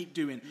 and I keep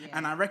doing. Yeah.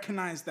 And I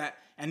recognize that,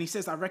 and he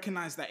says, I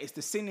recognize that it's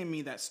the sin in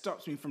me that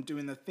stops me from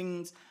doing the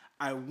things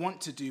I want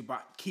to do,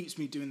 but keeps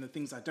me doing the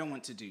things I don't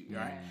want to do,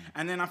 right?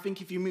 And then I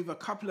think if you move a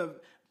couple of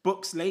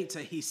books later,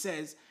 he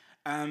says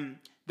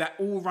that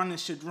all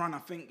runners should run. I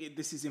think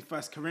this is in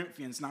 1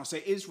 Corinthians now. So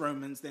it is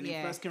Romans. Then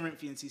in 1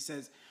 Corinthians, he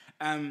says,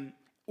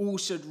 all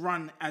should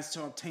run as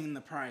to obtain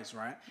the prize,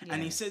 right? Yeah.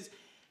 And he says,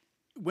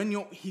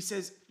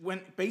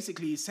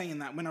 basically he's saying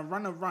that when a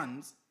runner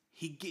runs,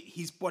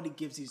 his body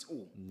gives his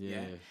all.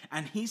 Yeah.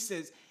 And he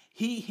says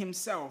he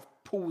himself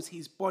pulls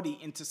his body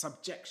into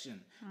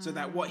subjection so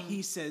that what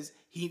he says,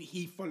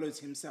 he follows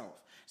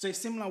himself. So it's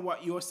similar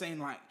what you're saying,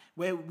 like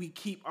where we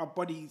keep our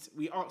bodies,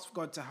 we ask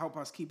God to help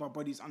us keep our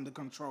bodies under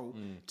control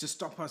to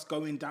stop us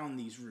going down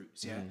these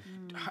routes. Yeah.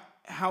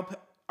 Help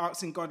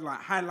asking God, like,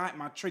 highlight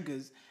my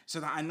triggers so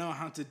that I know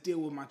how to deal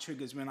with my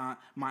triggers when I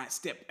might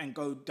step and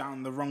go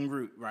down the wrong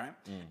route, right?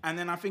 And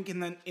then I think in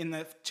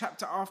the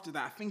chapter after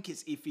that, I think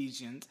it's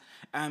Ephesians,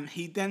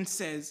 he then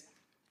says,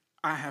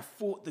 I have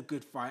fought the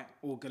good fight,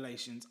 or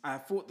Galatians, I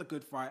have fought the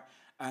good fight,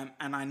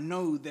 and I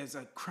know there's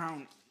a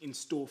crown in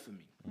store for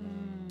me.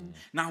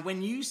 Now,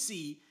 when you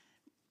see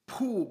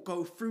Paul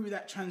go through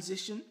that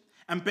transition,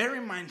 and bear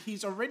in mind,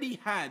 he's already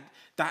had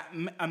that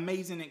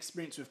amazing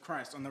experience with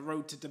Christ on the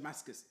road to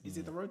Damascus. Is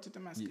it the road to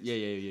Damascus?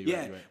 Yeah.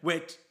 Right.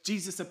 Where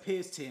Jesus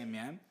appears to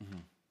him,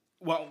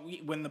 Well,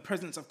 when the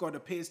presence of God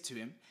appears to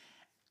him.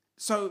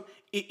 So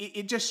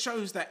it just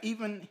shows that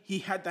even he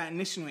had that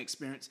initial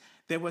experience,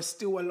 there was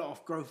still a lot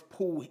of growth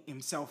Paul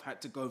himself had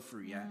to go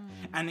through,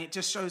 And it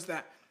just shows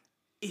that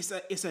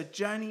it's a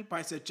journey, but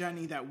it's a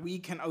journey that we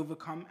can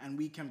overcome and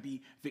we can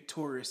be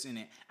victorious in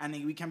it. And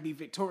we can be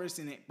victorious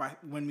in it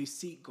when we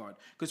seek God.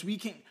 Because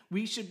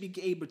we should be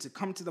able to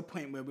come to the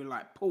point where we're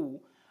like,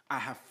 Paul, I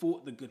have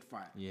fought the good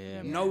fight.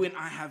 Yeah. Knowing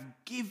I have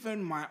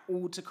given my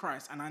all to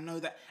Christ, and I know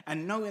that,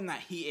 and knowing that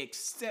he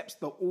accepts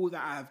the all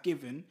that I have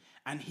given,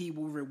 and he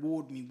will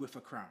reward me with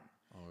a crown.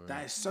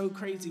 That is so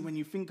crazy when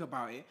you think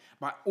about it,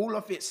 but all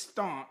of it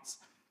starts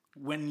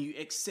when you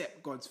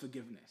accept God's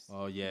forgiveness.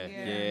 Oh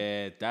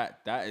yeah.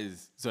 That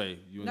is. Sorry.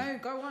 No,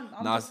 go on.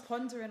 I'm just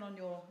pondering on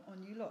you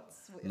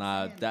lots. What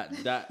you're saying.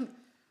 that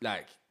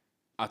like,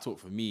 I talk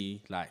for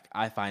me. Like,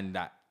 I find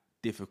that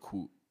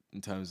difficult in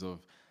terms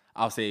of,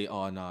 I'll say,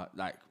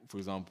 like, for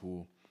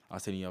example, I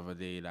was saying the other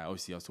day, like,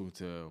 obviously I'm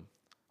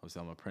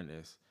an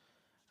apprentice,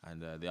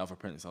 and the other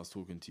apprentice I was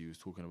talking to was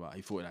talking about,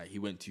 he thought like he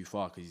went too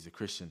far because he's a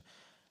Christian.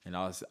 And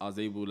I was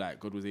able, like,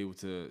 God was able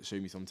to show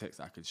me some text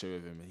that I could share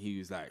with him, and he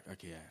was like,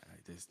 okay,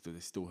 yeah,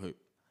 there's still hope.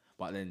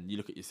 But then you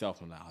look at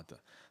yourself, and I'm like,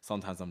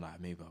 sometimes I'm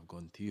like, maybe I've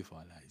gone too far,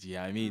 like, do you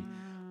know what I mean?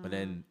 But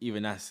then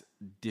even that's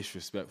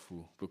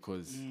disrespectful,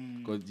 because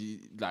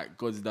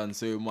God's done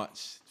so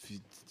much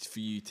for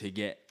you to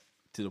get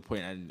to the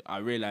point. And I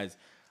realize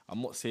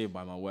I'm not saved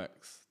by my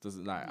works.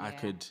 Doesn't like I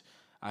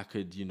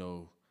could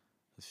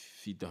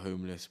feed the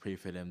homeless, pray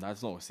for them.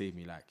 That's not what saved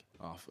me. Like,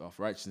 of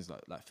righteousness,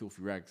 like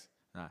filthy rags.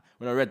 Nah,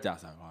 when I read that, I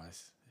was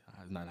like,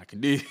 there's nothing I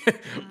can do.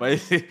 But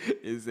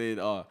it said,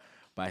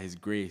 by his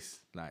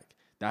grace, like,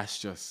 that's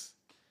just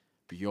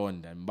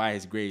beyond. And by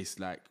his grace,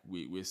 like,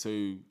 we're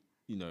so,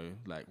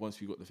 like,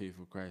 once we got the faith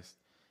of Christ,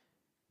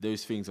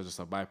 those things are just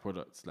a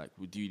byproduct. Like,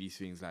 we do these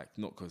things, like,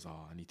 not because,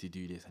 I need to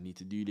do this, I need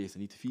to do this, I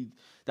need to feed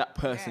that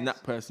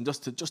person,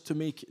 just to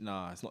make it.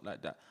 Nah, it's not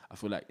like that. I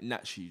feel like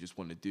naturally you just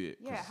want to do it.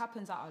 Yeah, it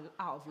happens out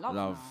of love.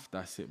 Love, now.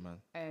 That's it, man.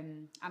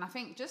 And I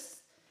think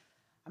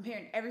I'm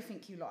hearing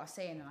everything you lot are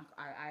saying, and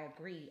I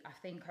agree. I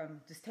think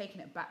just taking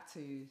it back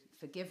to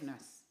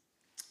forgiveness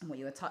and what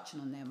you were touching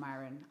on there,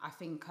 Myron, I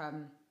think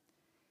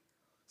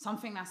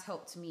something that's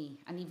helped me,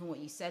 and even what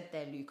you said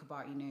there, Luke,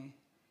 about,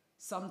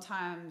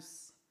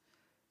 sometimes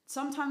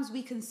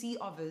we can see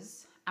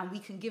others and we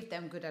can give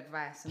them good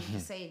advice, and we can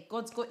say,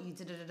 God's got you,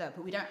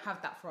 but we don't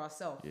have that for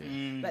ourselves.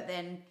 Yeah. But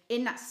then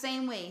in that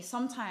same way,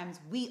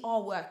 sometimes we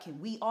are working,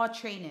 we are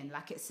training,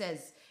 like it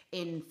says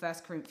in 1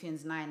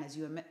 Corinthians 9, as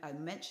you were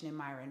mentioning,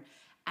 Myron.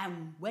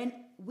 And when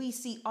we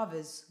see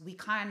others, we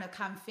kind of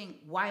can think,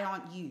 why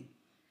aren't you?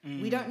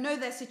 We don't know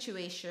their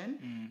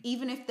situation,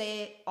 even if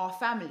they are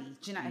family.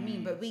 Do you know what I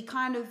mean? But we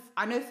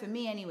I know for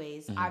me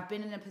anyways, I've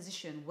been in a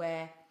position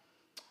where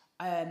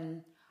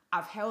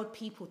I've held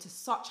people to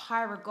such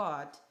high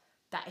regard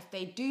that if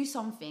they do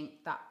something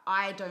that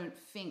I don't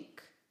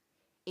think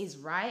is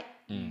right,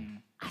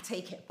 I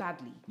take it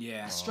badly.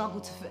 Yeah. I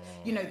struggle to,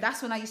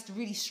 that's when I used to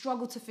really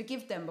struggle to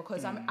forgive them,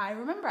 because I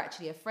remember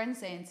actually a friend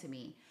saying to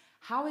me,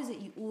 how is it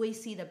you always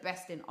see the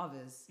best in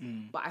others,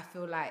 but I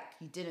feel like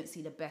you didn't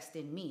see the best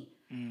in me?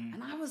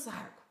 And I was like,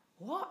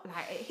 what?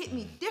 Like, it hit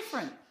me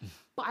different.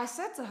 But I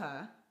said to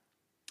her,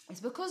 it's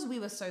because we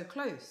were so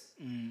close.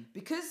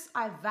 Because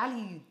I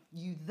value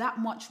you that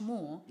much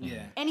more.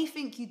 Yeah.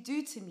 Anything you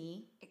do to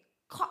me, it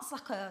cuts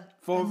like a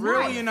for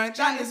real, knife.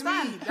 that is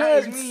me. That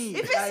is me.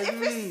 If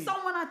it's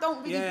someone I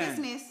don't really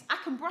business, I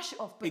can brush it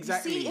off. But you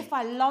see, if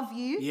I love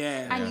you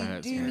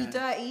and you do me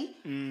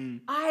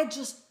dirty, I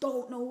just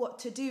don't know what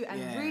to do. And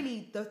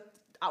really,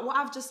 what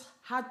I've just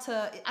had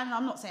to, and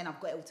I'm not saying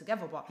I've got it all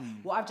together, but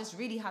what I've just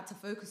really had to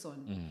focus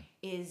on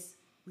is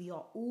we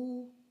are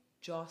all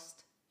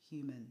just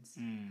humans.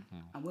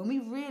 And when we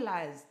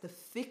realize the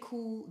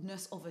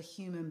fickleness of a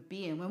human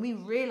being, when we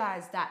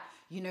realize that,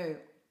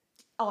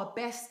 our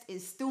best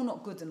is still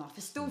not good enough,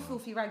 it's still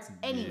filthy rags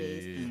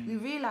anyways, we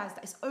realize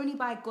that it's only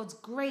by God's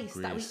grace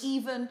that we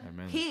even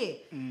here.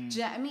 Do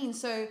you know what I mean?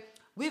 So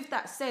with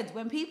that said,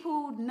 when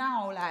people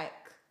now like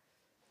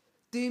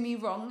do me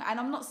wrong, and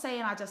I'm not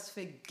saying I just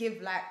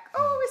forgive like,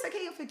 it's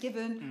okay, you're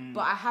forgiven,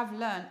 but I have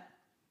learned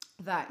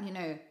that,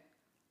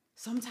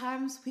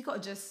 sometimes we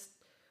gotta just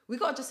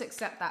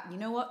accept that,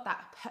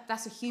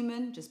 that's a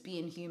human just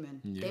being human.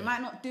 Yeah. They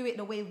might not do it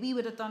the way we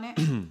would have done it,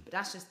 but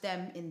that's just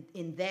them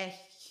in their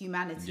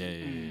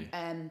humanity.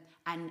 And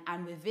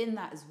within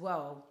that as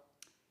well,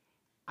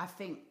 I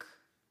think,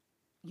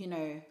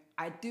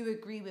 I do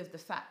agree with the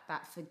fact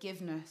that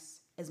forgiveness,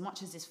 as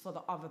much as it's for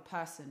the other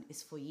person,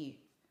 is for you.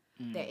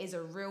 There is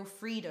a real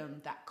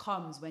freedom that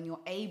comes when you're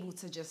able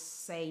to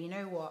just say, you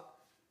know what,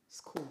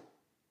 it's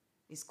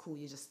cool.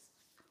 You just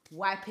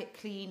wipe it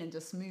clean and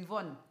just move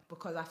on.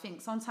 Because I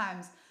think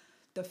sometimes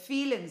the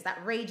feelings,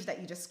 that rage that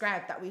you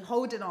described, that we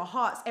hold in our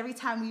hearts every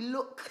time we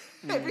look,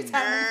 every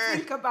time we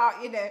think about,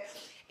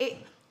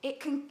 it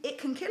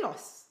can kill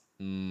us.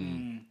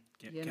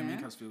 It can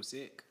make us feel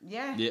sick.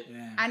 Yeah.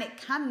 And it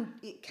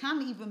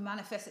can even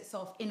manifest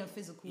itself in a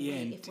physical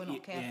way if we're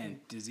not careful. Yeah,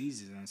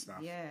 diseases and stuff.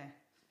 Yeah.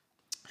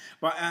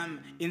 But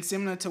in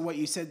similar to what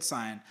you said,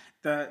 Sion,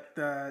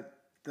 the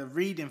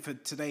reading for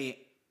today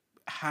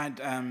had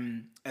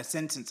a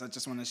sentence I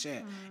just want to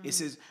share. It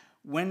says,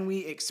 when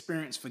we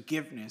experience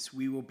forgiveness,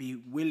 we will be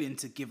willing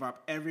to give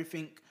up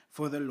everything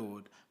for the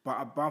Lord,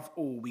 but above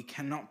all, we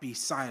cannot be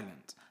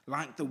silent.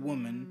 Like the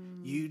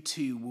woman, you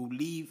too will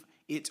leave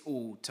it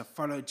all to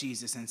follow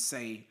Jesus and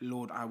say,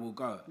 Lord, I will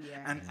go.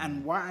 Yeah.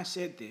 And why I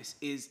shared this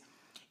is,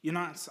 you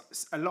know,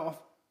 a lot of,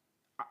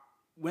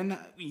 when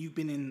you've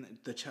been in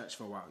the church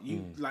for a while,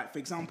 like, for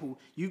example,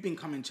 you've been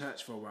coming to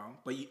church for a while,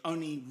 but you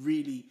only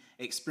really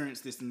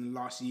experienced this in the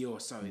last year or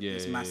so,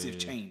 this massive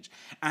change.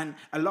 And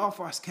a lot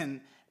of us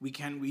we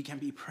can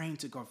be praying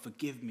to God,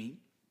 forgive me,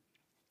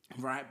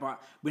 right?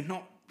 But we're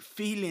not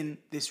feeling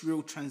this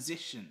real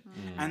transition.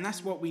 And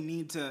that's what we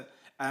need to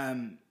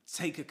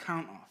take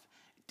account of.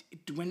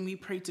 When we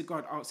pray to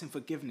God asking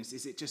forgiveness,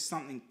 is it just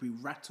something we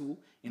rattle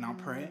in our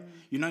prayer?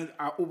 You know,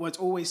 I was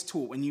always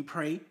taught, when you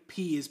pray,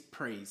 P is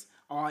praise,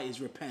 R is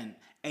repent,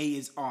 A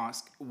is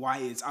ask, Y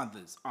is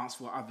others, ask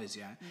for others,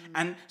 yeah?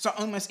 And so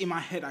almost in my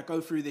head, I go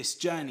through this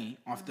journey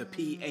of the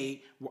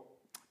P-R-A-Y,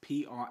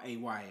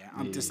 yeah?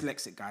 I'm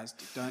dyslexic, guys.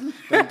 Don't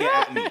get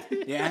at me,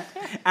 yeah?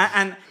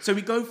 And so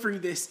we go through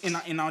this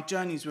in our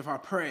journeys with our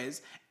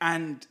prayers,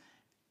 and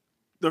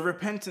the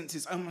repentance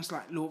is almost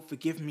like, Lord,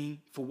 forgive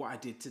me for what I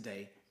did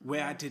today,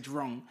 where I did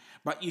wrong.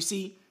 But you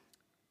see,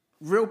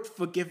 real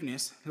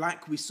forgiveness,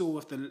 like we saw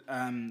with the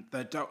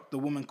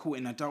woman caught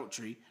in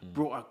adultery,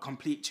 brought a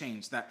complete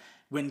change. That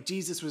when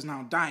Jesus was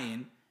now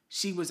dying,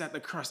 she was at the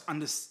cross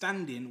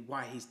understanding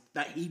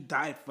that he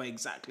died for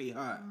exactly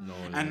her.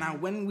 And now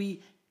when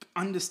we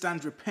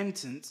understand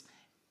repentance,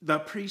 the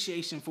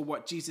appreciation for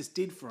what Jesus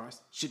did for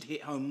us should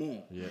hit home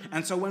more.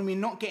 And so when we're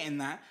not getting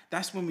that,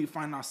 that's when we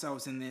find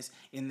ourselves in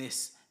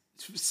this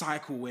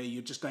cycle where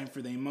you're just going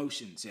through the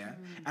emotions, yeah?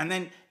 And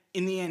then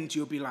in the end,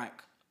 you'll be like,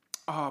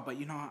 oh, but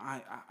you know,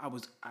 I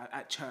was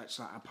at church,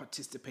 like I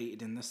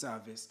participated in the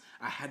service,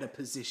 I had a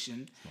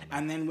position.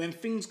 And then when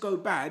things go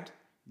bad,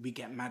 we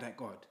get mad at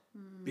God.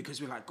 Because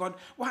we're like, God,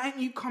 why aren't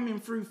you coming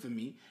through for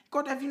me?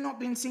 God, have you not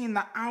been seeing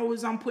the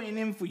hours I'm putting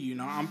in for you?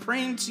 Now I'm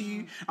praying to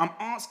you, I'm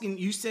asking,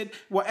 you said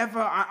whatever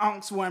I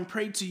ask for and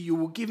pray to you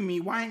will give me,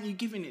 why aren't you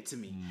giving it to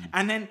me?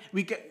 And then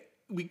we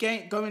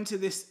go into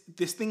this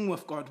thing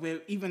with God where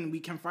even we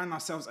can find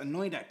ourselves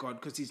annoyed at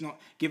God because he's not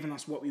giving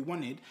us what we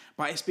wanted,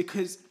 but it's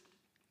because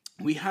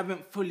we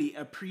haven't fully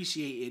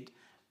appreciated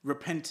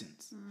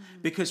repentance.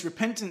 Because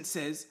repentance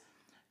says,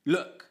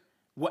 look,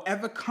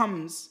 whatever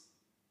comes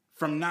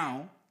from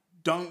now,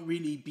 don't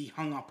really be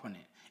hung up on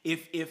it.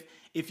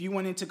 If you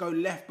wanted to go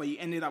left but you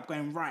ended up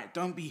going right,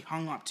 don't be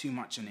hung up too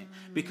much on it.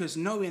 Because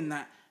knowing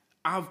that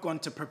I've gone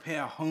to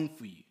prepare a home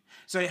for you.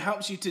 So it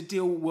helps you to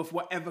deal with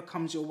whatever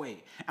comes your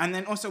way. And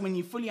then also when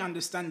you fully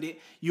understand it,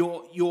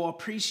 your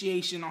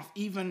appreciation of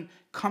even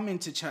coming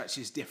to church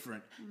is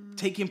different.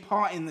 Taking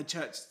part in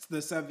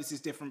the service is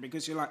different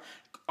because you're like,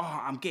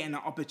 oh, I'm getting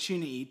an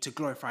opportunity to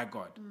glorify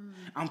God.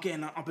 I'm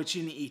getting an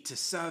opportunity to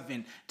serve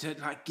him, to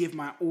like give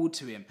my all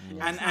to him.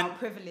 And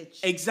privilege.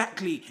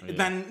 Exactly.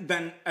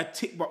 Than a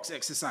tick box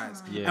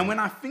exercise. And when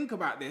I think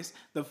about this,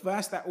 the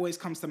verse that always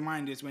comes to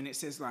mind is when it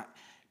says like,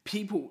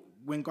 people,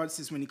 when God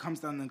says, when he comes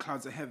down in the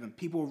clouds of heaven,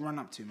 people will run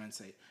up to him and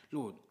say,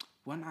 Lord,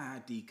 weren't I a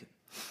deacon?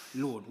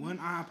 Lord,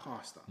 weren't I a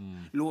pastor?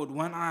 Lord,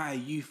 weren't I a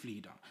youth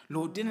leader?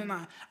 Lord, didn't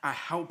I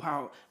help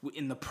out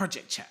in the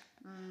project chat?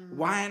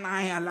 Why aren't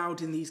I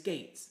allowed in these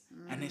gates?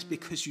 And it's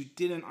because you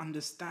didn't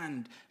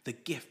understand the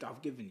gift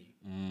I've given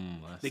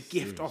you. The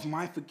gift of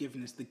my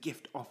forgiveness, the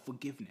gift of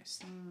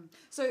forgiveness.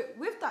 So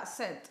with that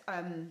said,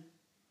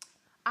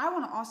 I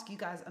want to ask you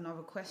guys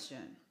another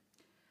question.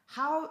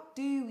 How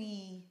do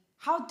we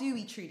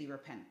truly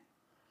repent?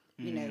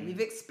 You know, we've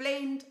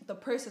explained the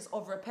process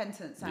of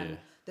repentance and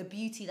the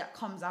beauty that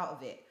comes out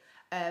of it.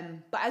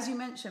 But as you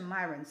mentioned,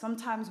 Myron,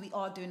 sometimes we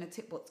are doing a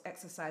tick box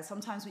exercise.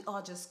 Sometimes we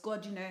are just,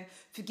 God, you know,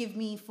 forgive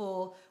me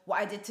for what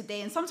I did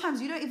today. And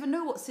sometimes you don't even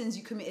know what sins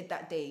you committed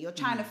that day. You're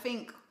trying to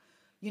think,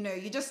 you know,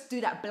 you just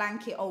do that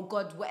blanket, oh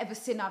God, whatever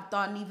sin I've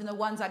done, even the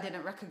ones I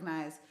didn't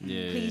recognize,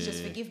 please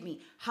just forgive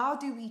me. How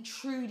do we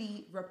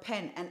truly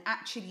repent and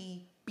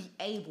actually be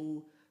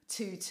able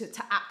to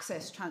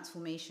access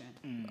transformation?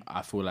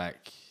 I feel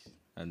like,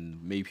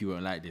 and maybe people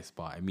won't like this,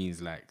 but it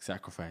means like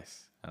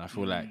sacrifice. And I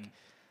feel like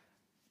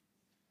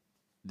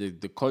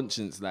the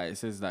conscience, like it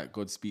says like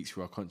God speaks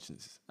through our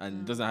conscience.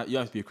 And it doesn't you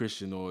don't have to be a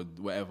Christian or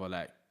whatever,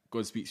 like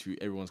God speaks through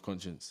everyone's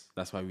conscience.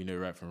 That's why we know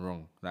right from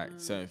wrong. Like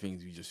certain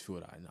things we just feel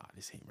like, nah,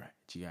 this ain't right.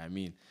 Do you get what I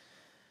mean?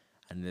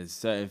 And there's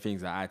certain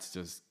things that I had to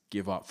just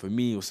give up. For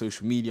me, or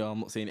social media,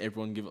 I'm not saying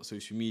everyone give up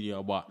social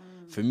media, but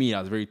for me,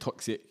 I was very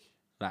toxic.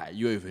 Like,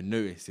 you even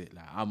notice it.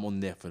 Like, I'm on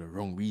there for the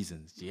wrong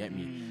reasons. Do you get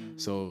me?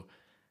 So,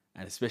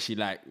 and especially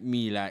like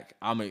me, like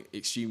I'm an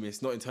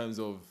extremist, not in terms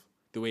of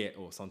the way,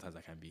 or sometimes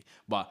I can be,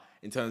 but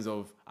in terms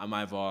of I'm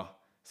either,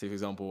 say for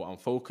example, I'm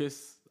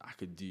focused, I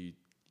could do,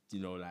 you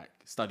know, like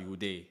study all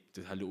day,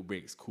 just have little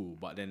breaks, cool.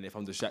 But then if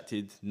I'm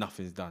distracted,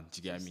 nothing's done. Do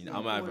you get what I mean?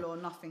 I'm either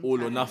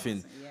all or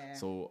nothing. Yeah.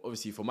 So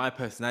obviously for my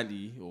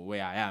personality or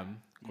where I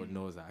am, God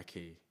knows that,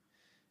 okay,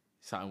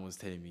 something was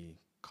telling me,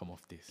 come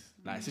off this.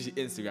 Like, especially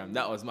Instagram,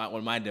 that was one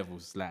of my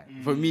devils.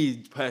 Like, for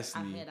me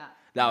personally, I hear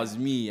that was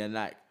me. And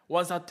like,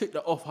 once I took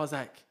that off, I was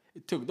like,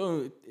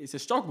 it's a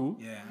struggle.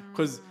 Yeah.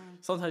 Because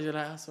sometimes you're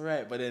like, that's all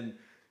right. But then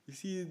You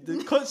see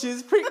the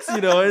conscience pricks,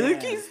 you know, and it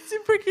keeps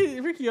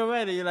pricking your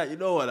mind, and you're like, you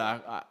know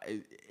what?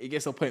 It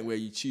gets to a point where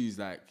you choose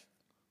like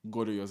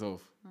God or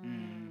yourself,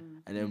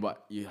 and then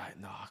but you're like,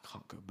 no, I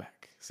can't go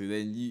back. So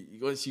then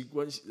once you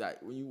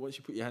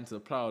put your hand to the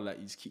plow, like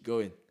you just keep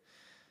going,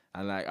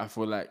 and like I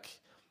feel like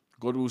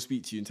God will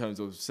speak to you in terms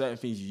of certain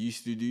things you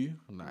used to do,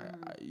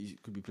 like you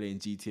could be playing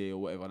GTA or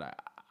whatever. Like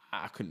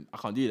I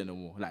can't do that no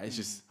more. Like it's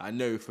just I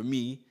know for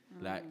me,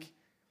 like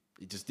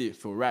it just didn't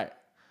feel right.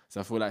 So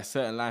I feel like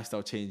certain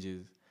lifestyle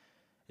changes,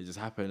 it just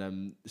happened,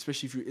 and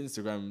especially through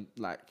Instagram.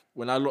 Like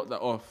when I locked that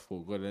off,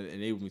 or God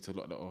enabled me to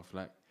lock that off.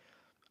 Like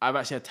I've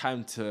actually had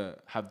time to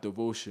have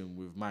devotion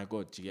with my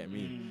God. Do you get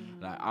me?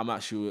 Like I'm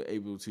actually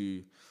able to,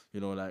 you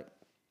know, like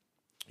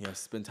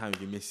spend time with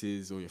your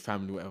missus or your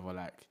family, whatever.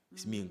 Like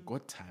it's me and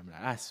God time.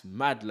 Like that's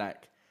mad.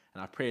 Like,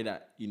 and I pray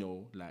that, you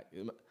know, like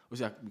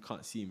obviously we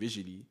can't see him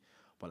visually.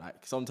 But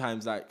like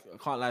sometimes, like I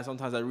can't lie.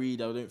 Sometimes I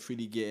read, I don't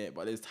really get it.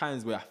 But there's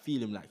times where I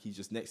feel him, like he's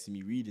just next to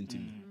me, reading to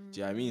me.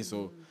 Do you know what I mean?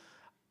 So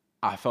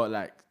I felt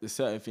like there's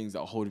certain things that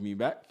are holding me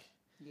back.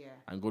 Yeah.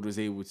 And God was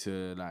able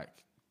to like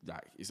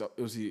it's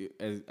obviously,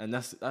 and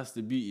that's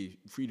the beauty,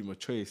 freedom of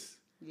choice.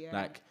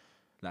 Yeah.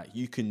 Like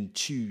you can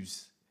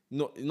choose.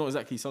 Not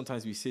exactly.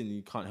 Sometimes we sin,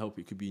 you can't help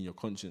it. It could be in your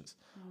conscience,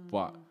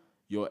 but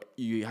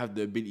you have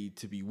the ability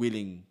to be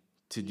willing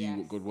to do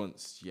what God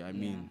wants. Yeah, I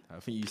mean,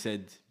 I think you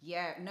said.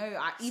 Yeah, no,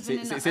 I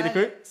even say the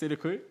quote. Say the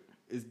quote.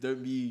 Is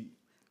don't be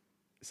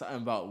something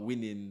about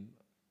winning.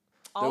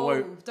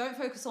 Don't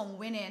focus on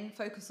winning.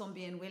 Focus on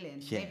being willing.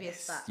 Yes, maybe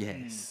it's that.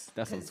 Yes,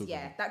 that's what I'm talking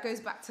about. That goes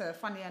back to,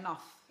 funny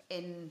enough,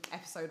 in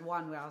episode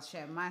 1 where I was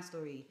sharing my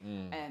story,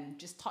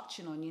 just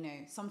touching on, you know,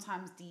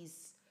 sometimes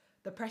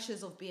the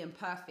pressures of being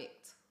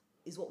perfect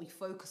is what we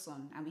focus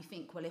on, and we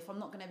think, well, if I'm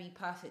not going to be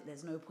perfect,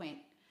 there's no point.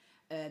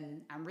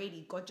 And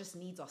really, God just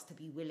needs us to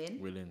be willing.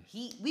 We're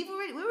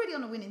already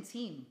on a winning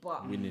team,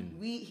 but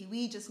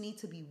we just need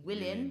to be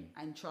willing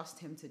and trust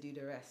Him to do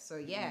the rest. So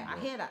I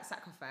hear that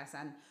sacrifice,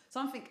 and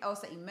something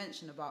else that you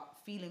mentioned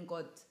about feeling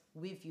God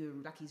with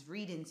you, like He's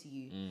reading to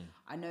you.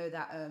 I know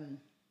that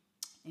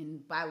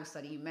in Bible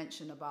study you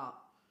mentioned about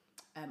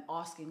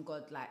asking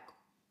God, like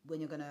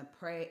when you're gonna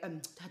pray,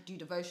 do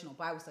devotional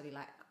Bible study,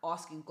 like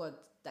asking God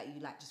that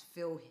you like just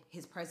feel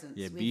His presence.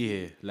 Yeah, with be you.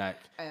 Here, like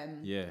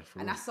and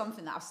that's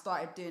something that I've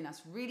started doing.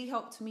 That's really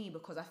helped me,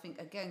 because I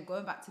think, again,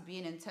 going back to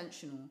being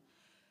intentional.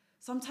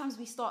 Sometimes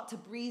we start to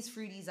breeze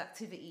through these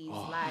activities,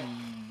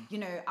 you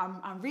know,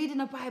 I'm reading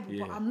the Bible,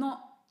 but I'm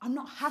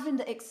not having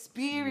the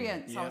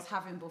experience I was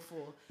having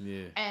before.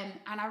 Yeah. And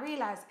I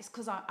realized it's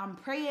because I'm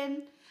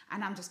praying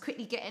and I'm just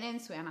quickly getting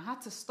into it, and I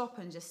had to stop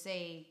and just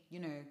say,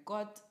 you know,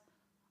 God,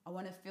 I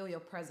want to feel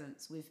Your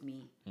presence with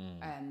me,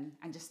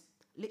 and just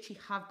literally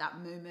have that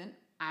moment.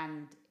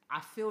 And I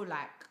feel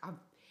like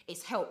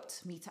it's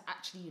helped me to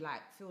actually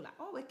like feel like,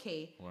 oh,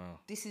 okay,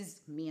 this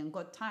is me and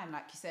God time,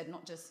 like you said,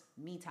 not just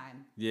me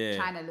time.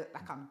 Trying to look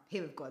like I'm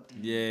here with God.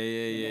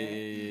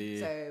 Yeah.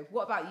 So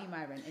what about you,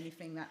 Myron?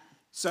 Anything that,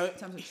 in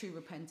terms of true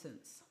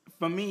repentance?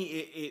 For me,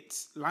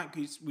 it's like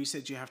we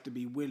said, you have to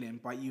be willing,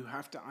 but you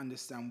have to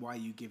understand why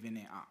you're giving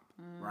it up,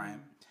 right?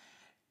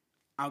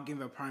 I'll give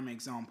a prime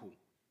example.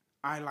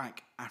 I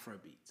like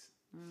Afrobeats.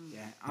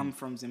 Yeah, I'm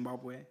from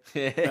Zimbabwe.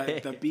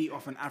 The beat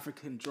of an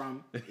African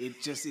drum,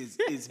 it just is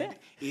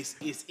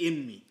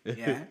in me.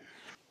 Yeah,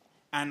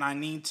 and I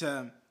need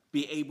to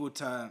be able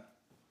to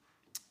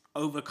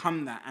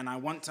overcome that, and I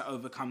want to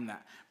overcome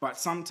that. But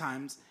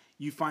sometimes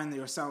you find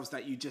yourselves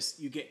that you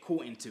get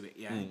caught into it.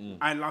 Yeah,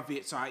 I love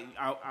it, so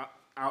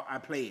I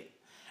play it.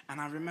 And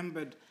I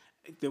remembered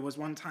there was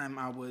one time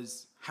I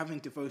was having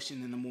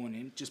devotion in the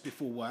morning just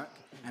before work,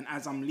 and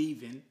as I'm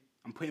leaving,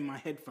 I'm putting my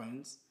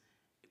headphones.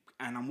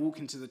 And I'm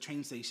walking to the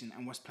train station,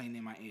 and what's playing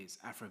in my ears?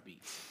 Afrobeat.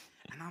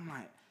 And I'm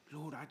like,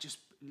 Lord, I just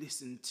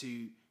listened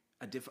to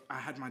I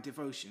had my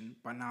devotion,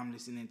 but now I'm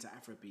listening to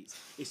Afrobeats.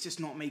 It's just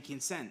not making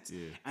sense.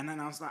 Yeah. And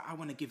then I was like, I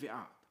want to give it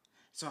up.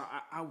 So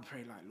I would pray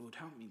like, Lord,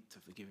 help me to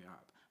forgive it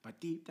up. But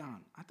deep down,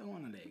 I don't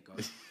want to let it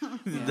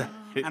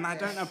go. And I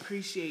don't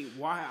appreciate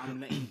why I'm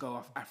letting go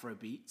of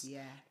Afrobeats.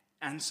 Yeah.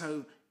 And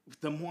so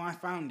the more I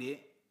found it,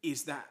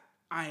 is that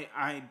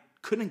I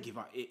couldn't give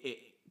up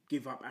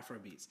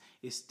Afrobeats.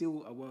 It's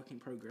still a work in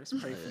progress.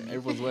 Pray for me.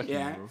 Everyone's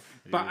working, bro.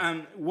 But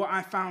what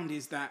I found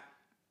is that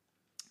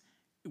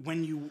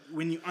when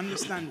you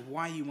understand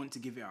why you want to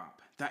give it up,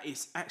 that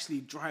it's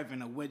actually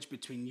driving a wedge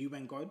between you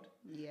and God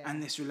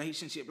and this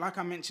relationship. Like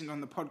I mentioned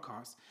on the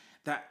podcast,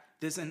 that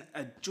there's a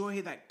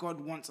joy that God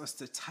wants us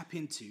to tap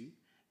into,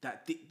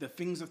 that the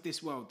things of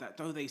this world, that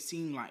though they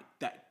seem like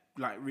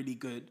really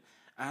good,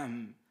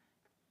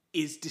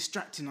 is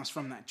distracting us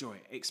from that joy,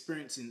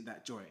 experiencing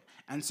that joy.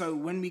 And so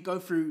when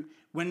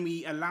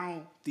we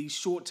allow these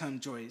short-term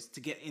joys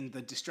to get in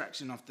the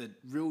distraction of the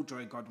real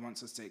joy God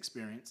wants us to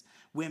experience,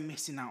 we're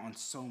missing out on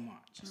so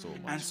much.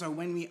 And so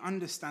when we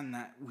understand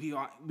that, we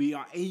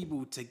are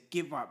able to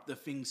give up the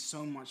things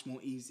so much more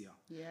easier.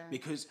 Yeah.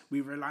 Because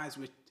we realize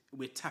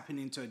we're tapping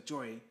into a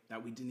joy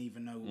that we didn't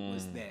even know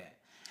was there.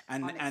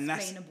 And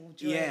that's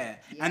joy.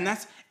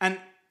 And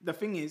the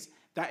thing is,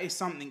 that is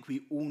something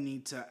we all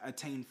need to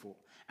attain for.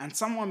 And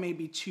someone may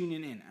be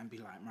tuning in and be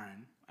like,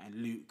 man, and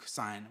Luke,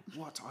 Sign,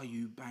 what are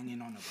you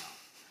banging on about?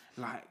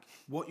 Like,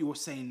 what you're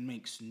saying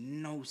makes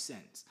no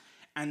sense.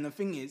 And the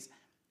thing is,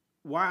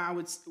 my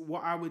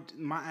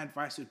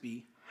advice would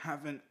be,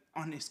 have an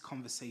honest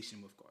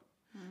conversation with God.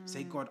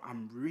 Say, God,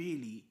 I'm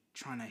really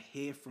trying to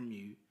hear from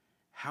you.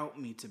 Help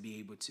me to be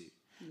able to.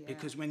 Yeah.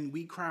 Because when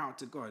we cry out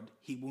to God,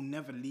 he will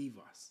never leave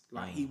us.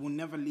 Like, he will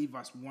never leave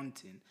us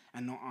wanting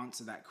and not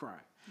answer that cry.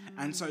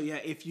 And so, yeah,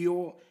 if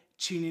you're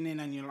tuning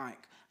in and you're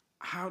like,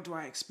 how do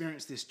I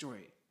experience this joy?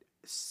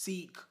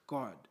 Seek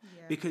God.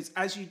 Yeah. Because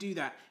as you do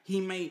that,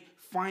 he may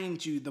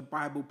find you the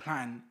Bible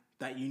plan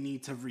that you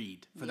need to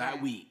read for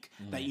that week,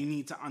 that you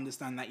need to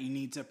understand, that you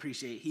need to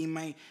appreciate. He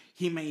may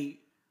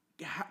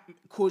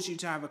cause you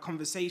to have a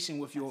conversation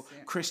with your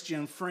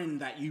Christian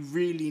friend that you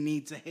really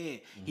need to hear.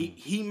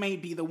 He may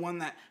be the one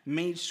that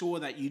made sure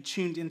that you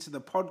tuned into the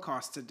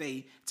podcast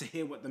today to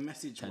hear what the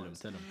message was.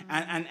 Tell him.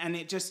 And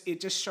it just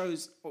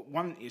shows,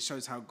 one, it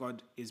shows how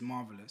God is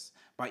marvelous.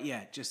 But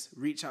yeah, just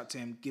reach out to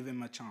him, give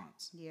him a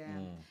chance. Yeah.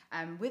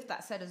 And with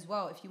that said as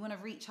well, if you want to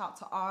reach out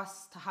to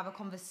us to have a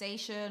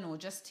conversation or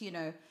just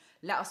to,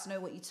 let us know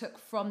what you took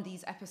from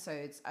these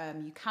episodes,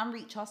 you can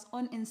reach us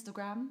on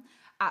Instagram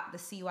at the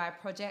CY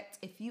Project.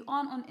 If you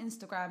aren't on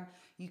Instagram,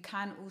 you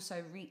can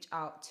also reach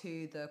out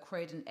to the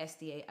Croydon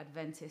SDA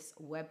Adventist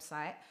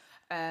website.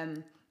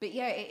 But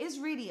yeah, it is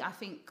really, I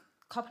think,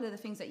 a couple of the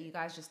things that you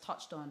guys just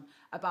touched on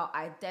about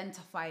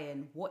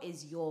identifying what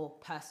is your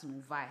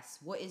personal vice,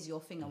 what is your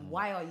thing, and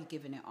why are you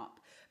giving it up?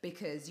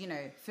 Because,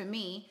 for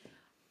me,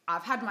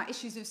 I've had my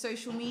issues with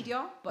social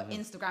media, but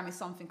Instagram is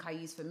something I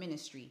use for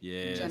ministry.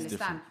 Yeah, do you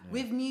understand? Yeah.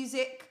 With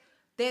music,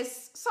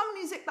 there's some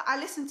music that I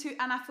listen to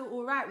and I feel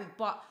all right with,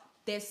 but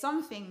there's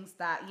some things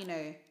that,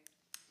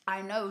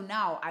 I know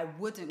now I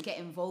wouldn't get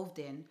involved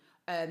in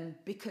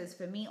because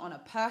for me, on a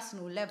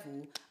personal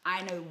level,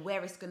 I know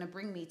where it's going to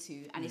bring me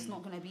to, and it's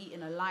not going to be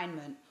in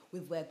alignment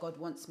with where God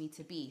wants me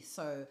to be.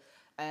 So,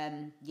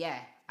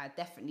 I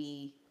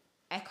definitely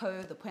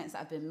echo the points that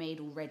have been made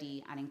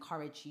already and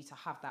encourage you to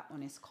have that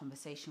honest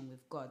conversation with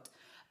God.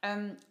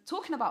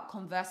 Talking about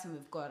conversing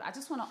with God, I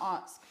just want to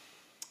ask,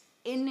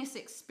 in this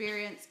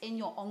experience, in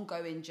your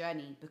ongoing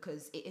journey,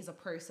 because it is a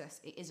process,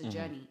 it is a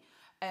journey,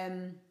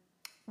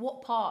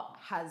 what part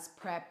has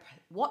prayer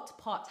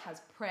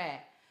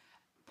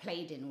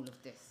played in all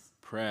of this?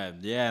 Prayer,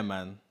 yeah,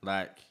 man.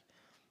 Like,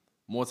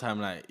 more time,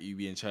 like, you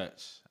be in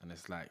church and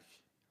it's like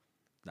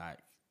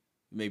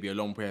maybe a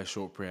long prayer,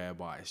 short prayer,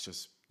 but it's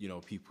just,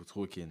 people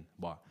talking.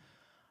 But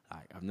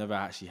like, I've never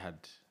actually had,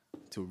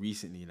 till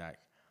recently, like,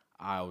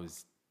 I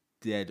was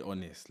dead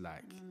honest,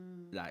 like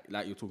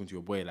you're talking to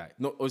your boy, like,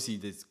 not obviously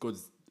there's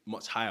God's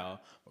much higher,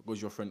 but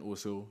God's your friend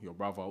also, your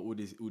brother, all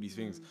these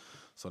things.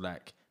 So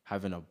like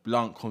having a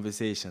blunt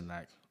conversation,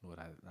 like, Lord,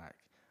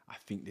 I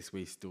think this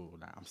way still,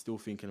 like, I'm still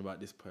thinking about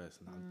this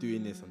person, I'm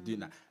doing this, I'm doing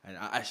that, and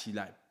I actually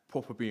like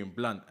proper being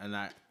blunt. And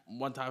like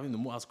one time in the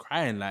morning I was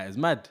crying, like, it's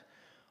mad.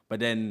 But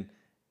then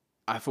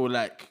I feel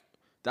like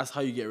that's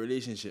how you get a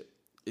relationship.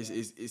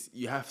 It's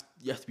you have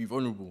to be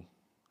vulnerable.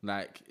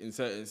 Like in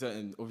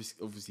certain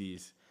obviously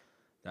it's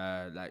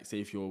like,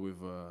 say if you're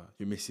with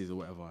your missus or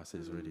whatever, I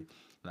said this already,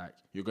 like,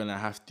 you're gonna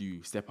have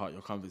to step out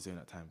your comfort zone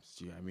at times.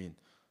 Do you know what I mean?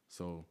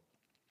 So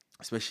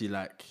especially,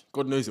 like,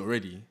 God knows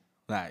already.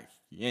 Like,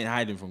 you ain't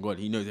hiding from God.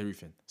 He knows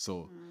everything.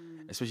 So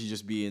especially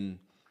just being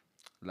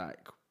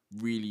like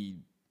really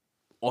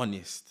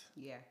honest.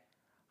 Yeah.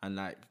 And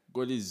like,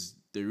 God is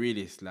the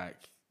realist. Like,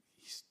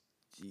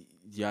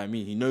 you know what I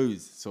mean? He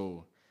knows.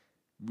 So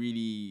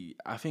really,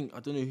 I think,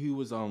 I don't know who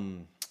was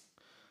some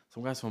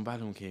guys from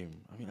Badham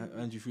came. I think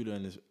Andrew Fuller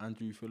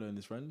and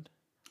his friend.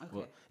 Okay.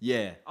 What?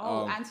 Yeah.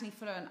 Oh, Anthony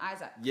Fuller and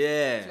Isaac.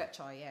 Yeah.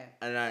 Fletcher, yeah.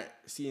 And like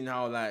seeing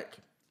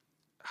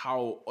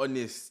how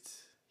honest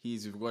he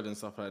is with God and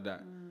stuff like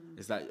that.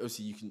 It's like,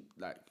 obviously you can,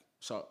 like,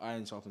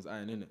 iron sharpens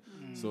iron,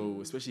 innit?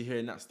 So especially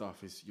hearing that stuff,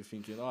 you're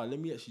thinking, let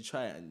me actually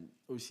try it. And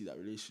obviously that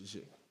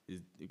relationship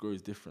it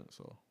grows different.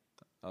 So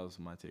that was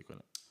my take on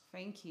it.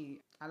 Thank you.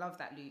 I love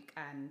that, Luke,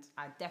 and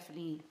I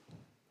definitely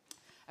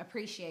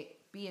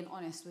appreciate being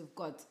honest with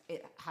God.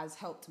 It has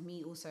helped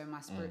me also in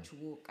my spiritual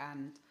walk,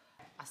 and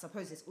I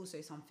suppose it's also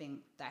something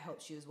that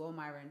helps you as well,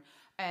 Myron.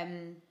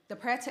 The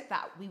prayer tip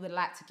that we would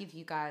like to give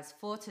you guys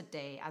for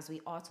today, as we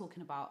are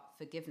talking about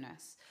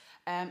forgiveness,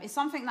 is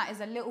something that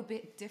is a little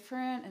bit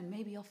different, and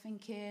maybe you're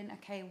thinking,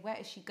 okay, where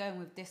is she going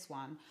with this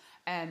one?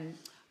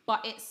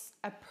 But it's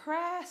a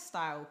prayer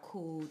style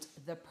called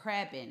the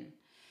prayer bin.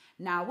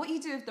 Now, what you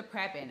do with the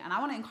prayer bin, and I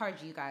want to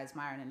encourage you guys,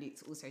 Myron and Luke,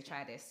 to also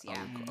try this.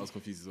 Yeah, I was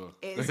confused as well.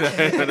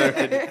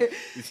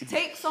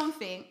 Take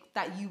something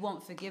that you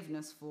want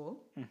forgiveness for,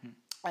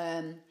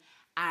 and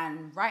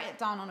write it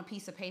down on a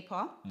piece of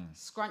paper,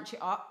 scrunch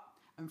it up,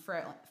 and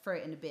throw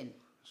it in the bin.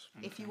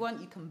 Okay. If you want,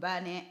 you can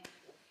burn it.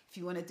 If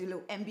you want to do a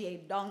little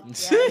NBA dunk,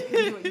 you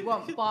can do what you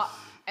want. But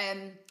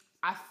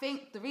I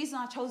think the reason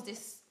I chose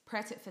this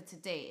prayer tip for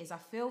today is I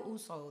feel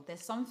also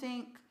there's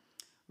something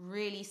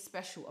really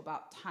special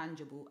about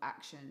tangible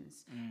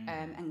actions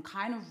and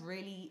kind of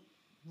really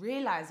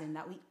realizing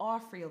that we are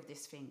free of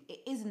this thing. It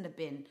is in the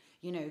bin.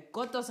 You know,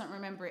 God doesn't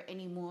remember it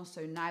anymore,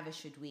 so neither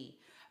should we.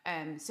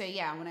 So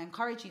yeah, I want to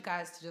encourage you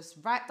guys to just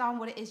write down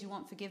what it is you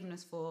want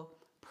forgiveness for,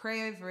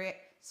 pray over it,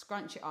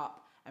 scrunch it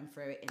up, and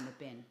throw it in the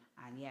bin.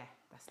 And yeah,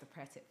 that's the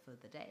prayer tip for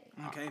the day.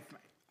 Okay.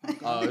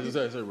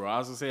 Sorry, bro. I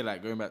was gonna say,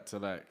 like, going back to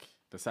like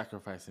the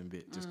sacrificing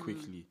bit, just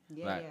quickly.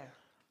 Yeah, like, yeah.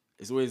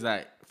 It's always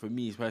like, for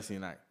me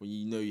personally, like when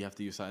you know you have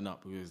to do something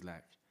up, because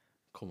like,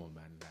 come on,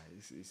 man,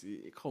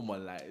 like, come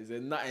on, like, is there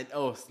nothing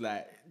else?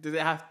 Like, does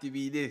it have to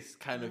be this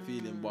kind of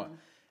feeling? But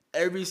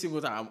every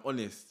single time, I'm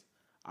honest,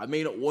 I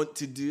may not want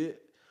to do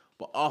it,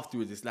 but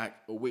afterwards, it's like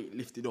a weight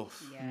lifted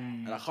off. Yeah.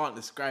 And I can't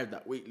describe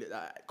that weight,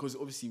 because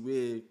obviously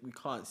we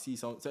can't see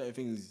certain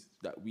things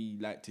that we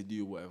like to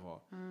do or whatever.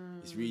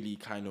 It's really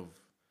kind of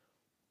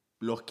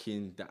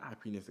blocking that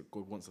happiness that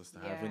God wants us to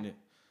have, innit?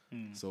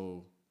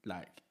 So,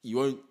 like, you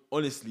won't,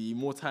 honestly,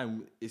 more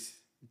time, it's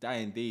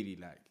dying daily.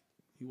 Like,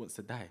 who wants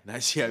to die?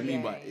 Like, do you know what I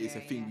mean? But it's a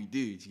thing we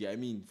do, do you get what I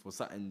mean? For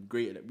something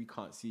greater that we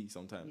can't see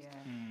sometimes.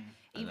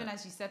 Yeah. Even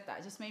as you said that,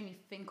 it just made me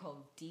think of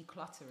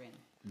decluttering.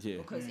 Yeah.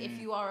 Because if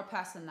you are a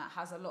person that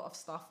has a lot of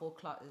stuff or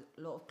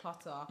a lot of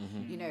clutter,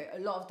 you know, a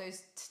lot of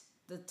those,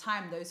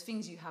 those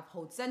things you have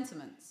hold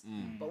sentiments.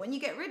 But when you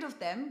get rid of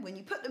them, when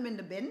you put them in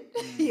the bin,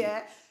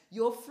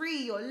 you're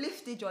free, you're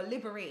lifted, you're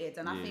liberated.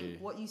 And I think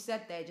what you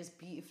said there just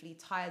beautifully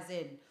ties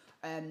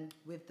in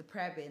with the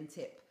prayer bin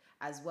tip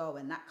as well.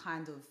 And that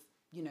kind of,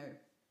 you know,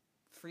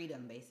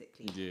 freedom,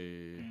 basically.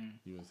 Yeah.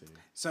 You want to say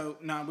that? So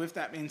now, with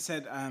that being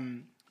said,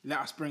 let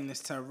us bring this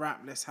to a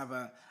wrap. Let's have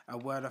a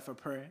word of a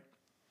prayer.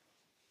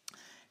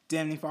 Dear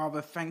Heavenly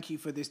Father, thank you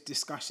for this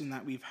discussion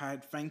that we've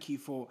had. Thank you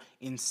for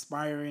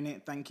inspiring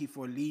it. Thank you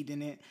for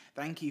leading it.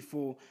 Thank you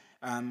for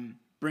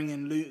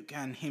bringing Luke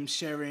and him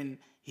sharing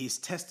his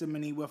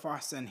testimony with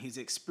us and his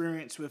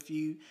experience with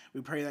you.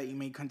 We pray that you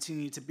may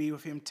continue to be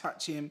with him,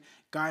 touch him,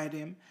 guide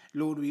him.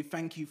 Lord, we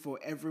thank you for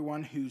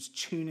everyone who's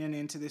tuning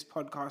into this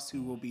podcast,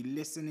 who will be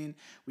listening.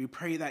 We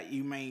pray that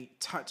you may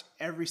touch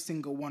every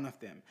single one of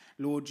them.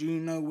 Lord, you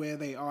know where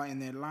they are in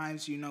their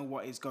lives. You know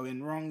what is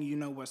going wrong. You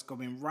know what's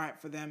going right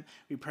for them.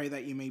 We pray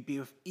that you may be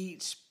with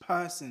each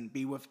person,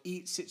 be with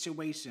each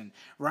situation.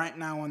 Right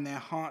now on their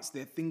hearts,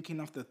 they're thinking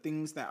of the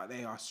things that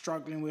they are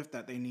struggling with,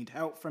 that they need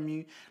help from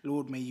you.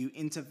 Lord, may you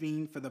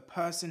intervene for the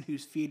person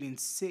who's feeling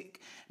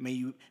sick. May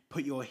you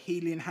put your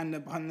healing hand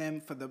upon them.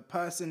 For the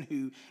person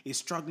who is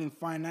struggling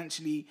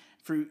financially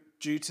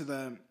due to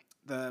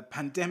the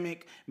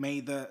pandemic, may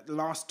the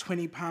last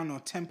 £20 or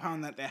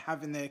 £10 that they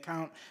have in their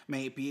account,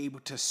 may it be able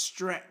to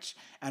stretch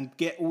and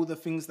get all the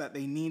things that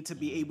they need to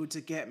be able to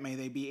get. May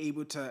they be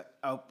able to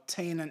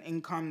obtain an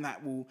income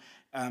that will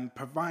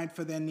provide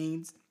for their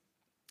needs.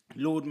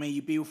 Lord, may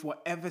you be with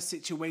whatever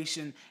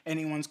situation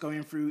anyone's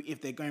going through.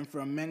 If they're going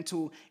through a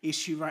mental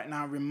issue right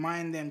now,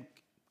 remind them,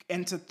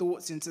 enter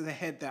thoughts into the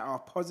head that are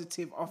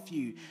positive of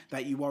you,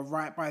 that you are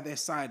right by their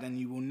side and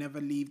you will never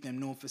leave them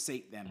nor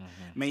forsake them.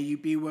 May you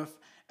be with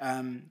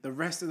the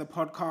rest of the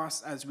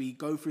podcast as we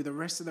go through the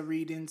rest of the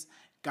readings.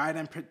 Guide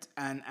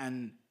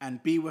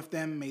and be with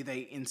them. May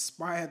they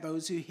inspire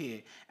those who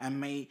hear,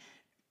 and may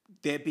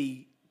there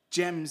be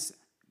gems,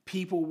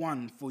 people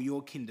won for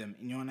your kingdom.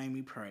 In your name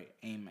we pray.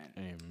 Amen.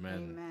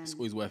 Amen. It's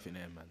always worth it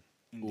there, man.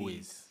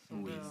 Indeed.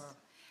 Always.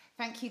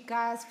 Thank you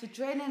guys for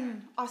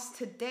joining us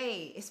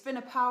today. It's been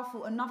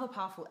another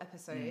powerful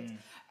episode.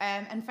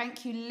 And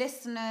thank you,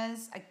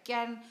 listeners.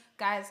 Again,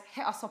 guys,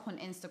 hit us up on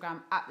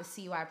Instagram at the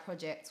CY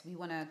Project. We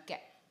want to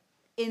get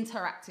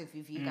interactive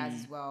with you guys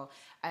as well.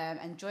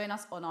 And join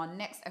us on our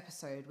next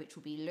episode, which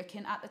will be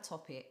looking at the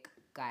topic,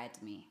 Guide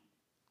Me.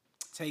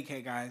 Take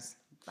care, guys.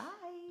 Bye.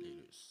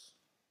 Yes.